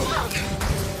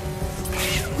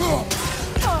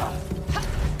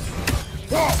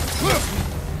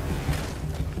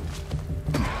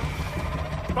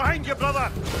 Behind you,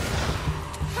 brother!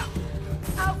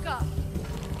 Alka!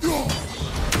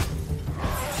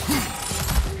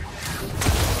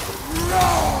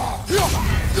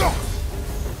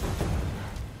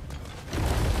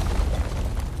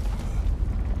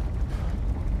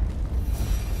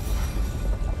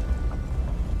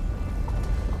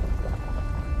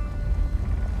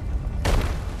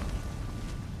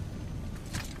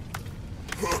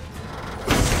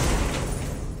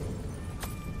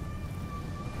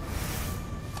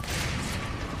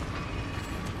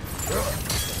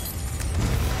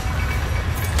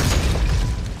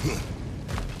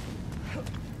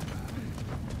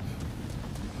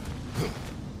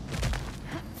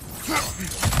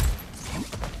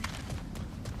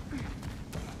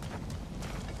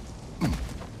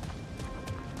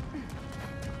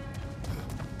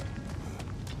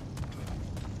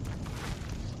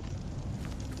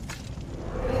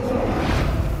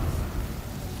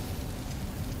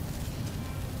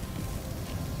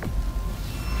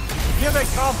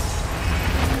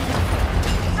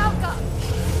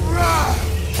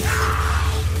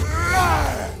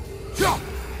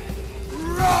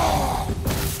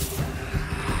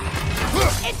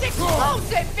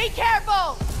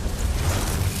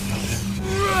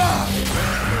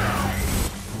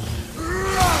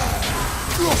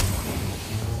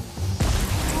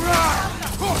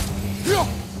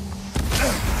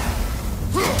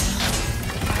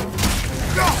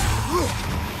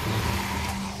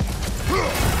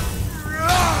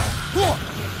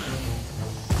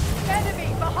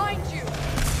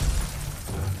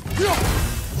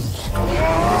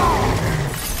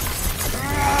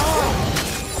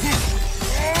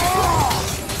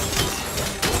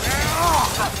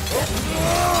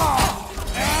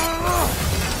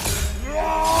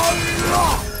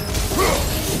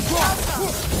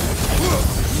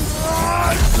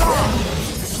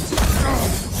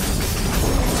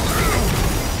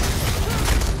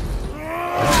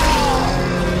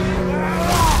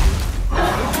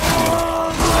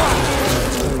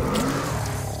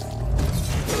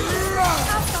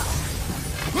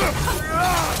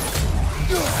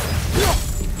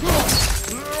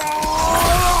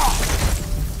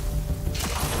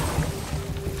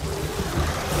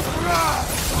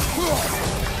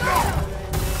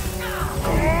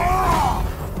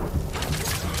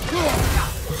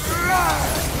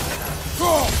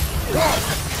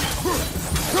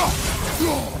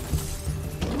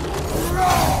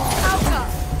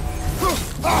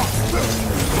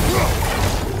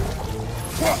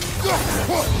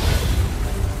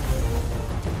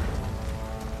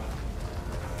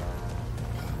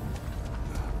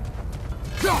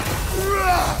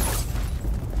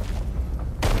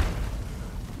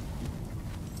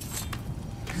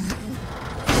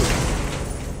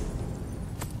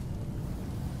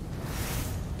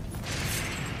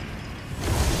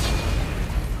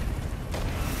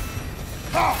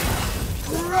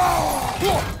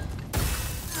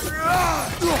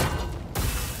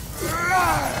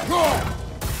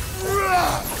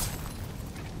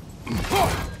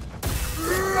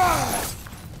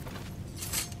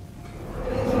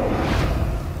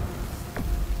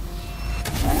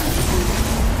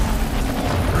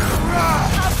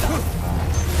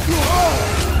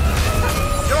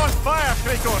 You're on fire,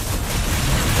 Kratos!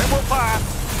 It will pass!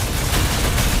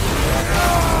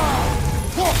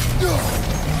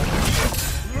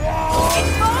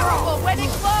 It's vulnerable when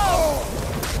it glows!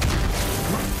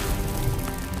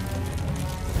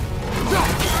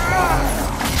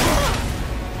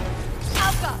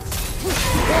 Alpha!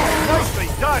 Nicely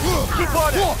done! Keep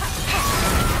on it!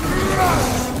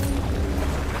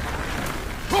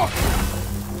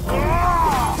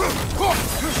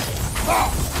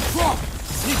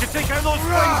 Need to take out those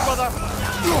flames, brother!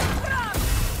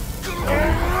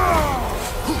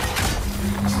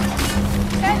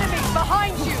 Enemies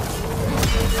behind you!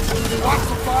 Watch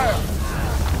the fire!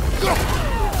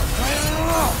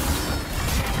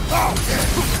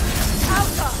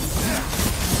 Alpha!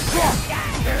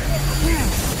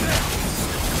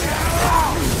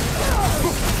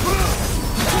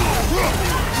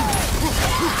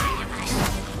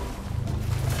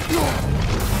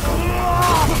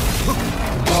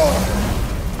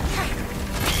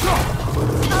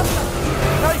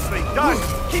 Nicely done!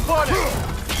 Keep on it!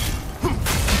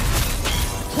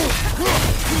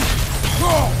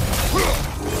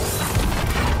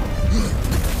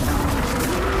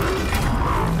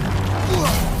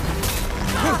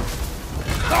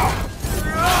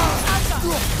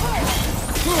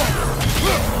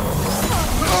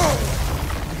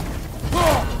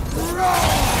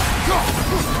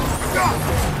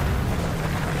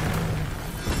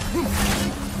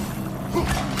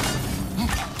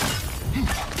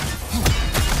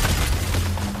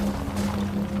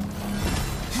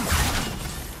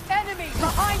 Enemy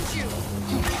behind you!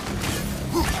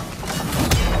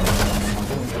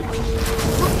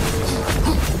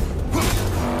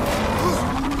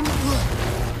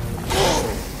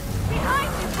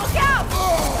 Behind you! Look out!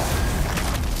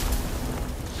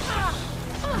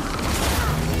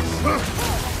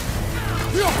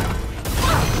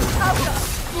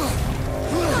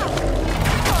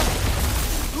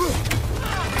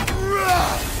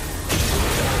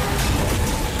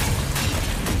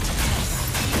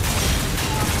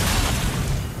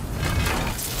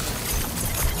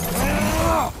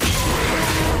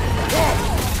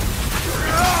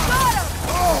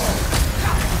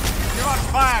 You're on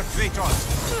fire, Kratos!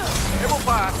 It will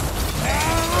pass!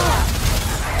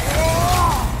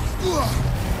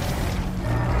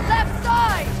 Left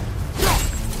side!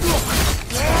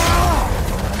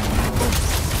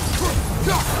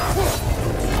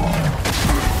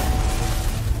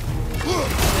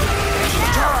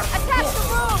 Attack the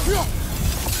room!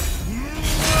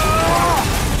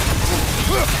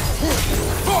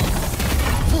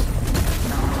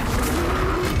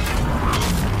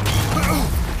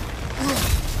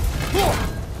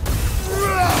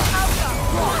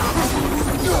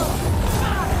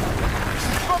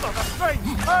 Brother, the strength!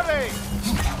 Hurry!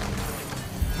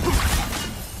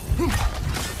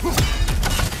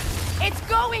 It's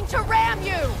going to ram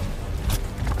you!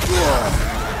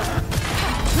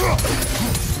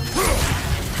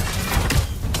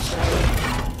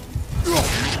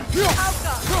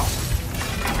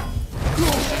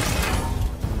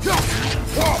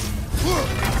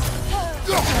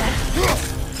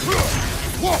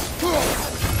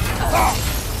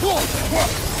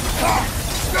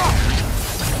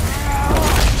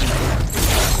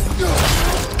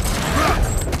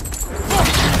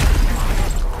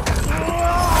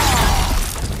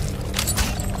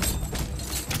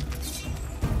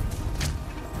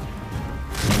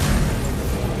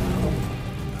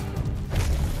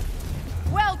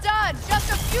 Well done! Just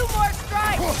a few more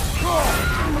strikes!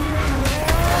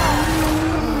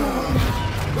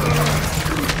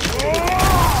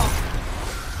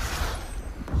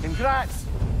 Congrats!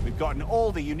 We've gotten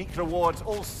all the unique rewards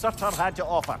old Surtur had to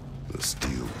offer. The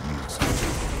steel music.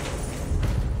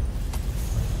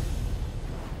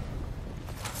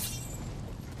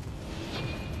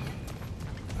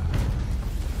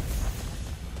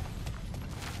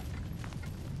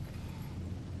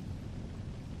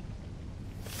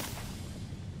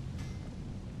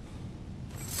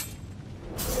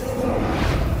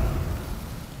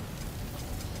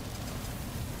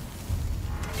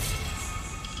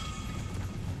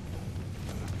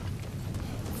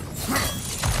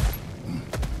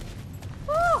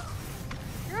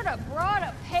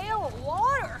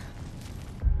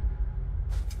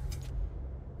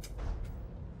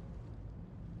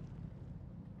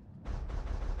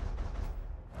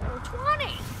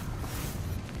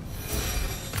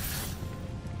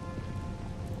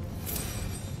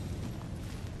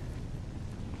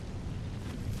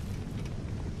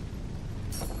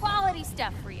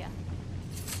 stuff for you.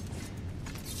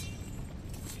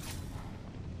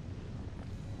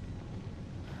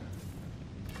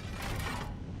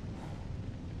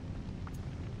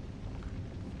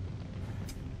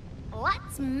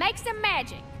 Let's make some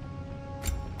magic.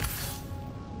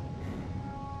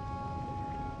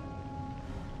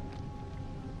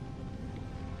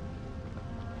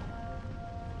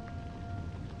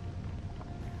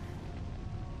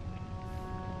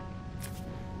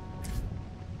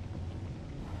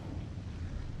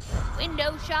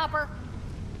 Window shopper.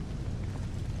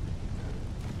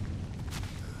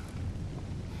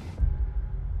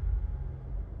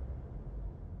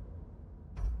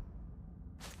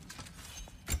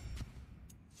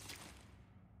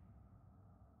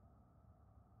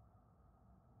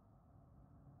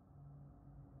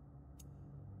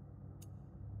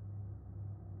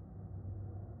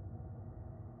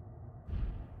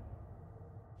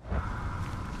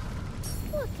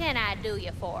 What can I do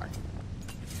you for?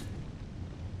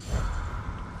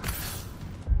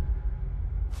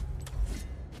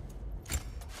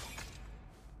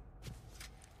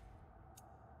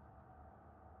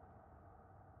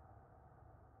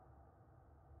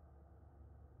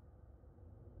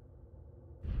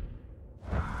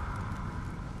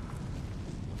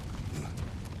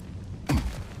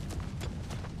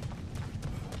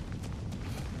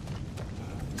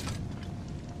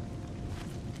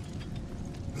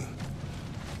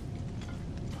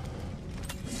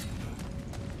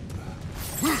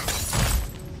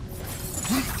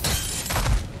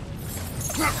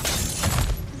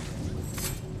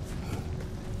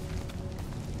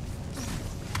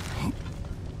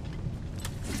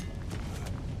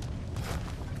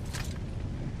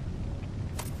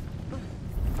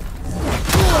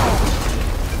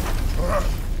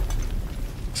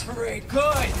 Very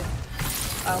good.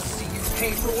 I'll see you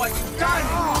pay for what you've done.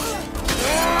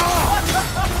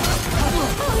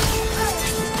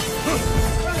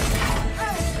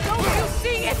 Don't you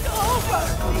see it's over?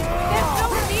 There's no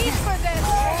need for this.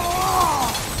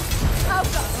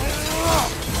 Alka.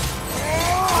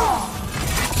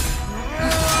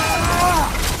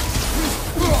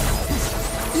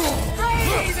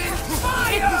 Breathe in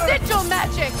fire! It's sigil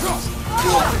magic.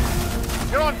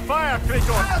 You're on fire,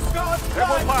 Kratos! It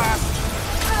will pass!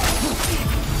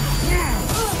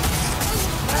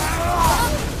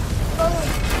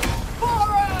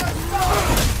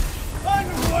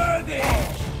 Unworthy!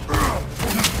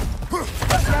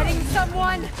 Getting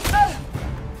someone?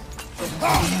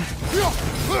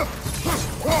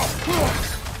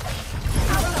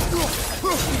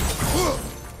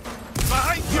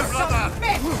 Behind you, brother!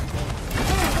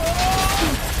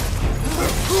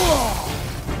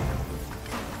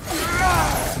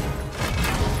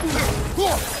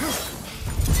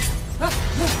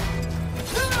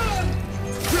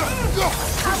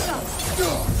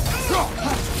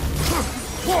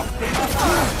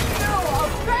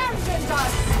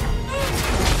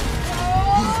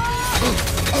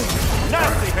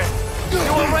 Nasty hit!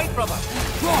 You were right, brother!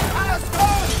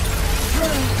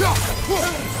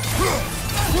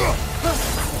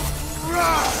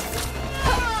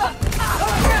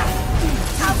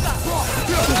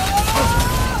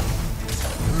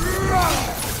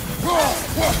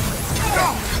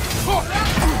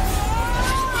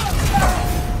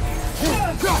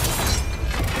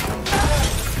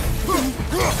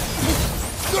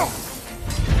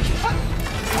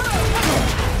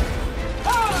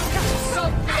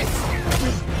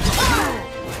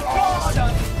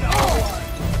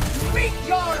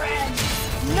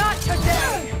 Not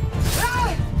today!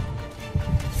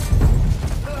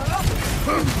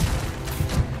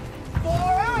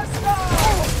 For us now!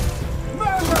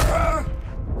 Murderer!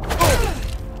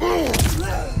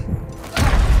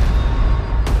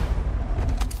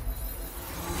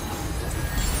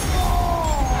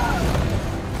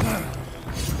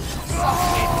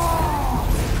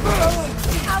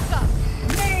 Alka!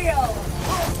 Kneel!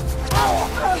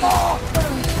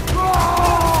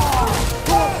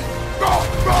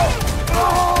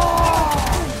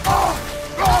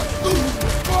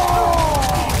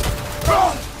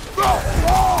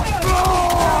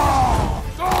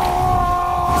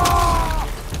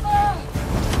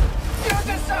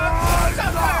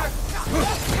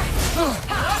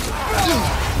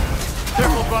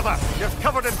 Careful, brother! You're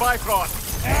covered in Bifrost!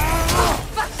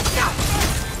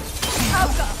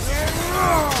 Alka!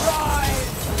 Rise!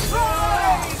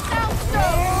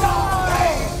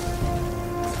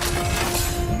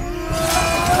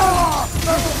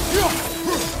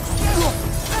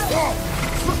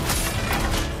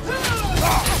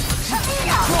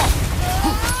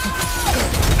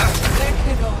 There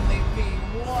can only be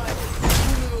one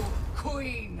true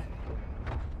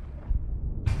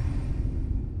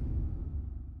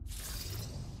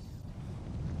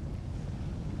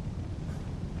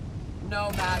No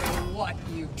matter what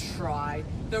you try,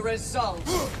 the result's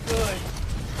good.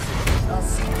 I'll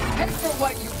see you pay for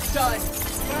what you've done.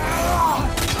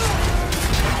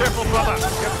 Careful, brother.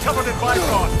 You're covered in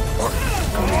bifrost.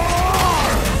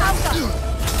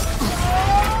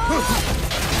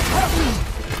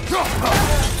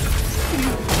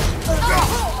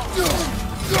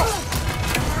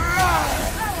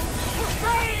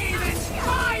 Bathe in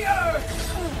fire!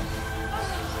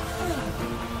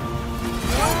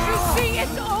 Don't you see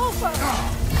it's over?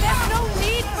 There's no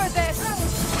need for this.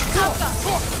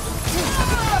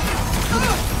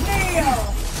 Kneel!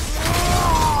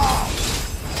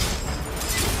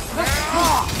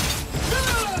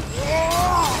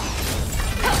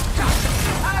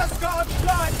 Asgard's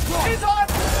blood is on...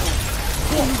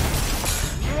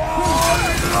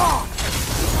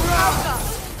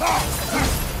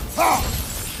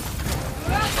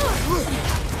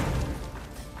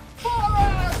 For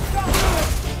Asgard!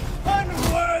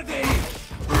 Unworthy!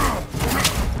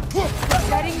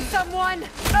 Getting someone?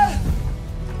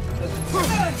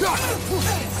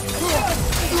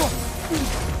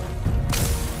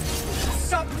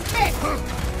 Submit!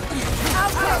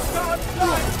 Asgard's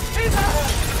blood is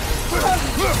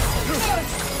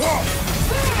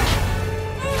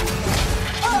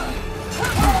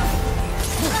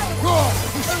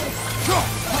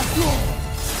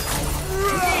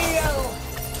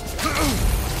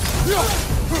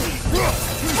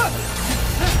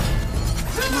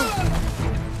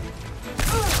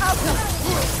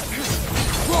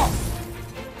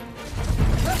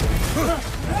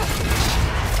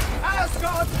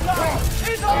Asgard's blood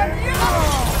is on you!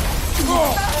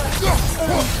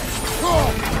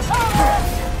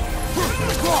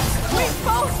 We've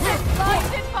both been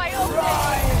blinded by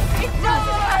Odin. It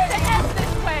doesn't have to end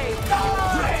this way.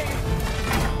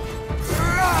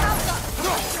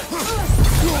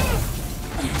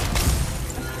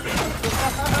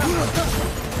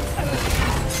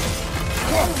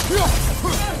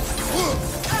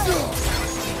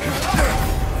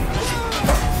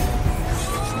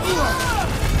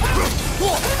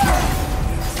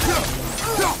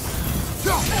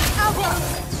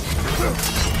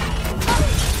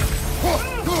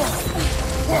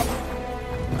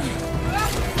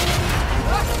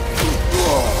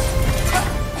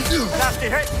 Nasty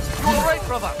hit. You all right,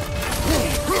 brother?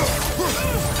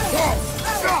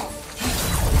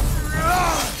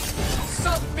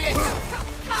 Submit!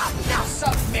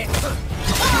 Submit!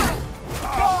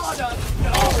 God of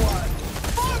no one!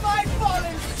 For my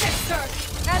fallen sister!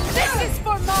 And this is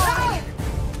for mine.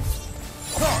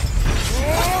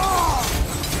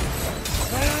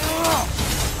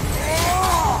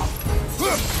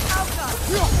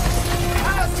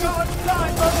 Asgard's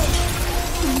blood!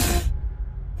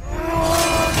 For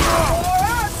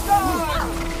Asgard!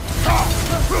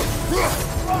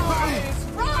 Rise!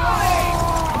 Rise!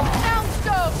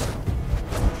 Soundstone.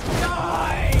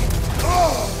 Die!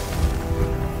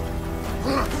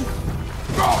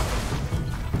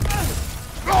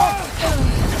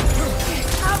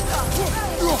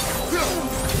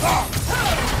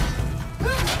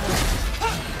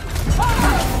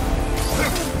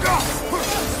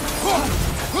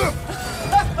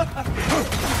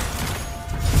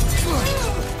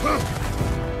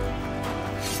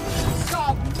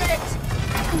 Submit!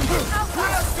 Asgard's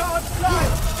blood! Asgard's blood!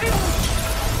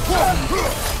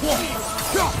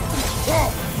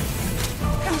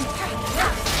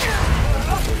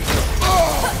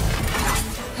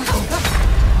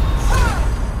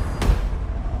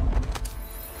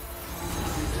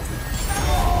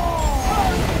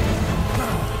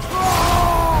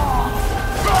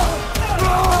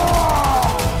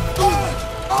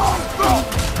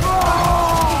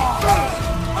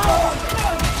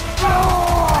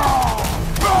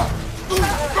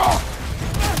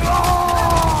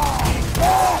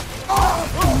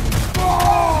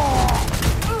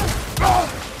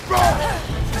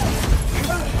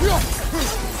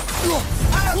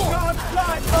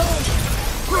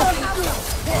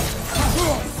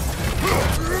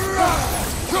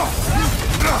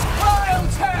 I'll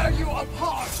tear you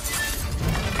apart!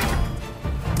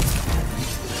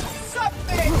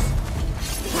 Submit!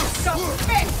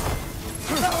 Submit!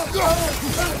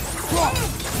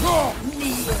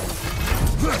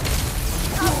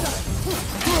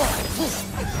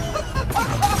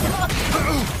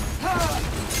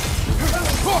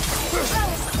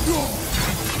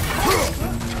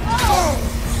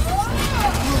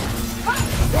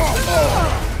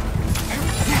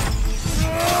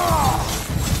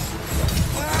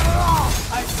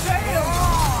 I failed!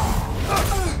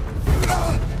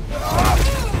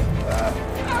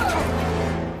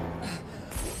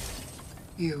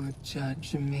 You were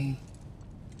judge me.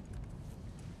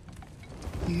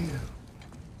 You,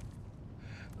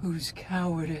 whose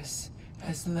cowardice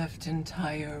has left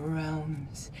entire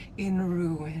realms in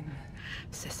ruin.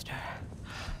 Sister,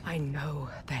 I know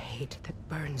the hate that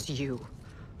burns you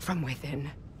from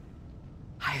within.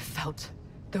 I have felt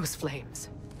those flames,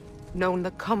 known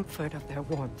the comfort of their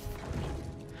warmth.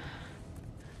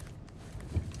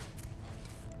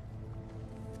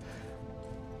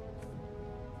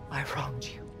 I wronged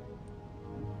you.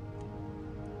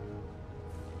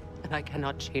 And I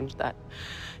cannot change that.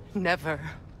 Never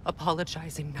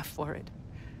apologize enough for it.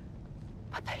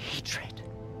 But the hatred,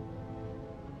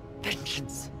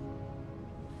 vengeance,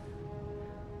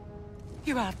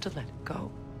 you have to let it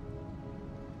go.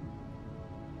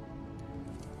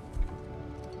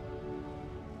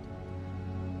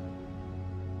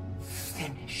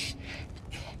 Finish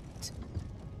it.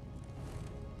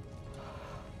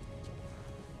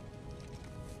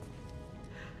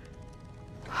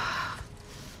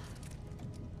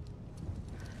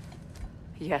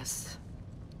 Yes,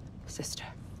 sister.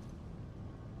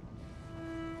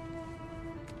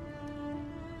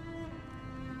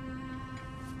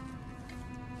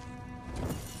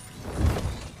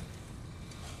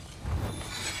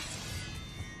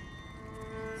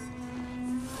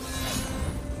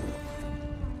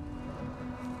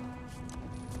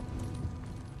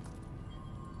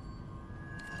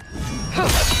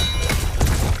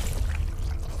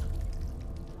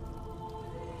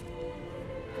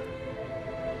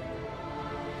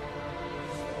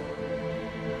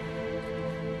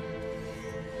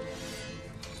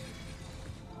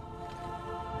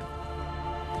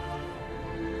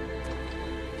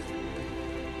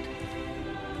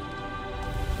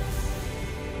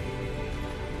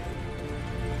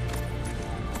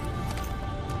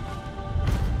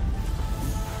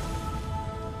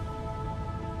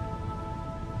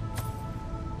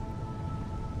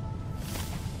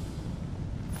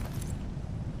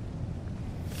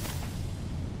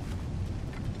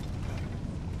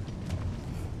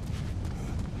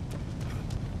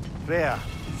 Freya,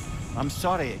 I'm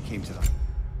sorry it came to that.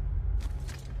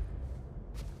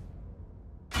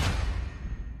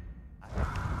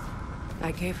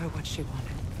 I gave her what she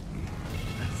wanted.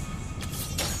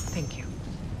 Thank you.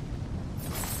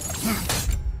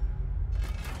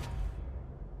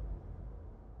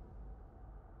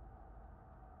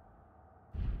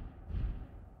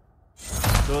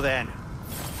 So then,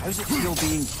 how's it feel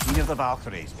being Queen of the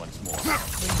Valkyries once more?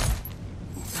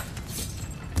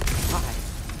 Why?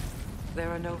 There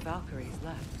are no Valkyries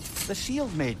left. The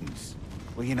Shield Maidens.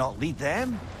 Will you not lead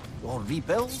them? Or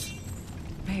rebuild?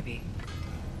 Maybe.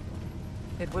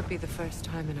 It would be the first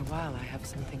time in a while I have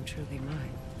something truly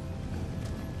mine.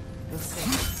 We'll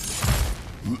see.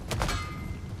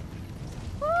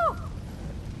 Whew!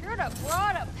 Should have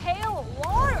brought a pail of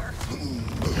water.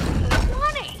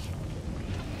 20!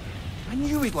 I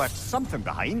knew we'd left something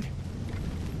behind.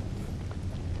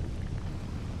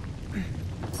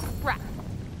 Right.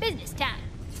 Business time.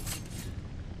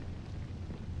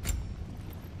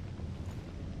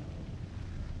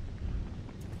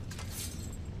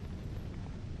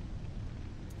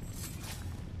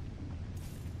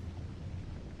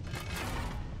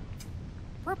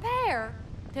 Prepare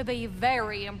to be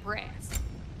very impressed.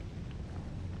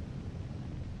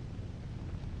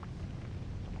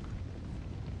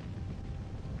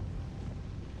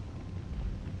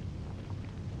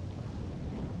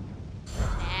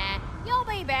 Nah, you'll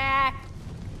be back.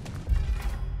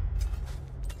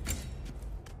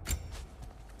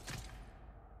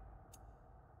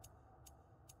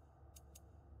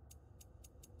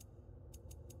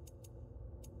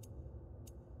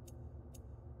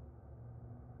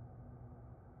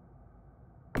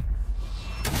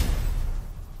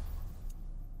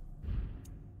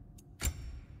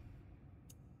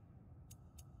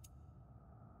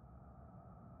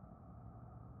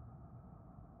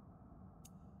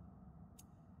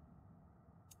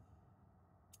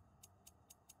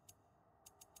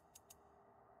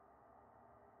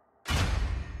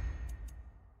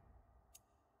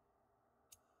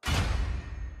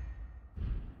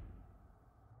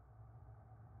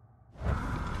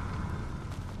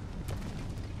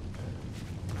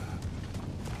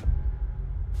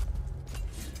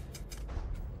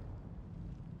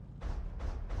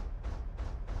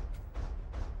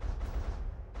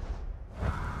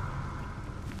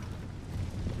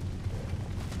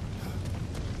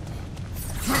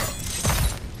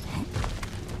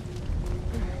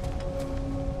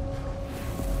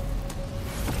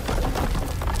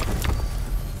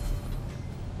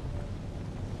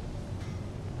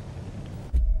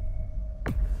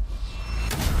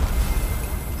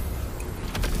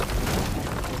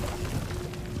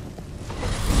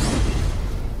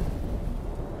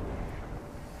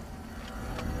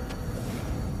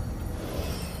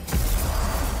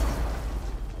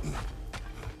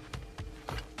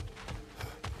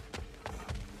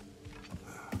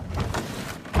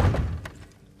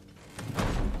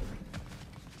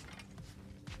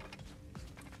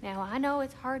 Now, I know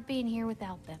it's hard being here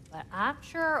without them, but I'm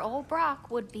sure old Brock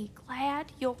would be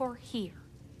glad you're here.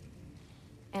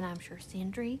 And I'm sure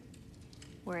Sindri,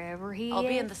 wherever he is... I'll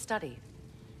be in the study.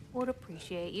 ...would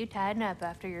appreciate you tidying up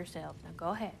after yourself. Now, go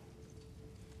ahead.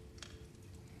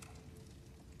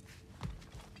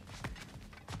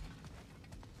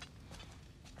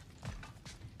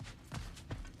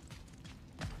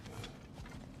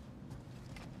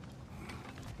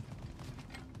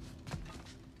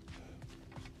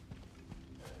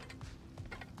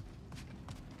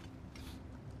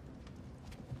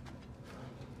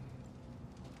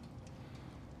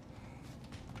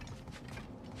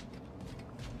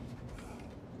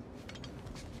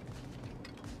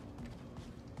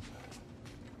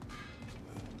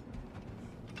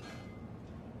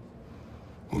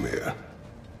 Mimir,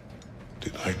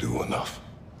 did I do enough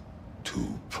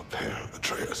to prepare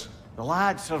Atreus? The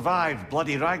lad survived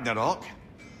bloody Ragnarok.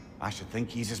 I should think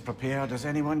he's as prepared as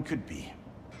anyone could be.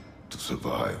 To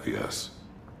survive, yes.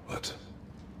 But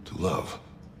to love,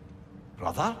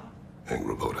 Brother?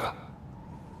 Angrboda,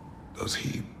 does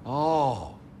he?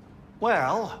 Oh.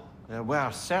 Well, there were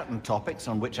certain topics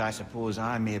on which I suppose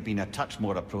I may have been a touch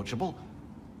more approachable.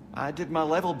 I did my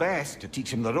level best to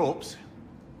teach him the ropes.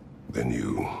 Then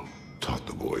you taught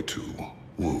the boy to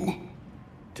woo?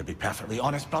 To be perfectly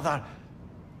honest, brother,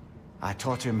 I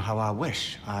taught him how I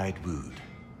wish I'd wooed.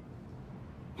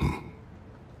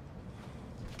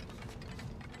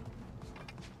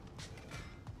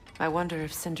 I wonder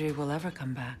if Sindri will ever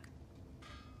come back.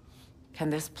 Can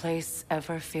this place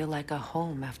ever feel like a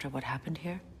home after what happened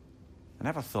here? I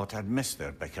never thought I'd miss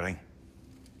their bickering.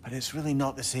 But it's really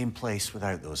not the same place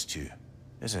without those two,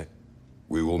 is it?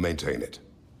 We will maintain it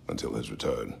until his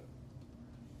return.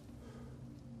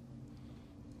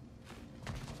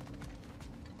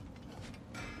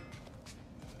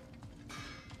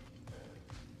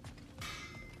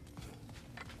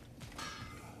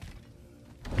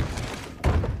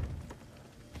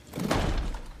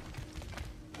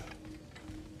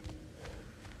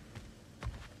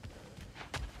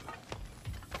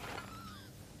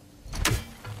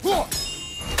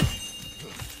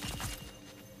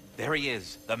 There he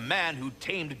is, the man who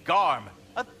tamed Garm.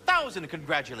 1,000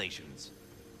 congratulations.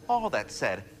 All that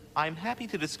said, I'm happy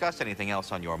to discuss anything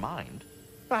else on your mind.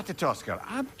 Ratatoskr,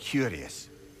 I'm curious.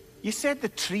 You said the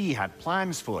tree had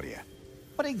plans for you.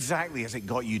 What exactly has it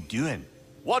got you doing?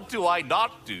 What do I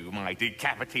not do, my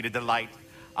decapitated delight?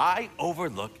 I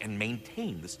overlook and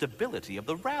maintain the stability of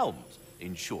the realms,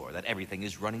 ensure that everything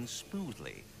is running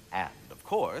smoothly. And, of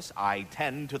course, I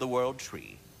tend to the World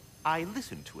Tree. I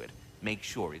listen to it, make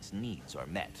sure its needs are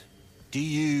met. Do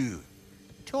you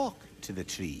talk to the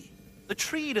tree? The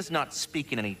tree does not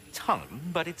speak in any tongue,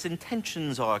 but its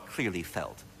intentions are clearly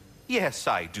felt. Yes,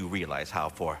 I do realize how,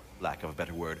 for lack of a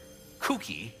better word,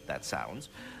 kooky that sounds,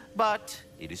 but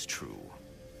it is true.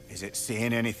 Is it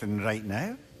saying anything right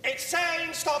now? It's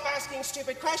saying stop asking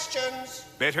stupid questions!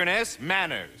 Bitterness,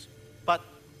 manners. But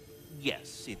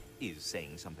yes, it is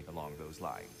saying something along those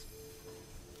lines.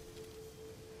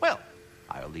 Well,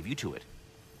 I'll leave you to it.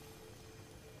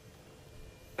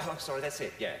 Oh, sorry, that's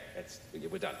it. Yeah,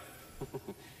 we're done.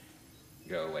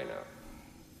 Go away now.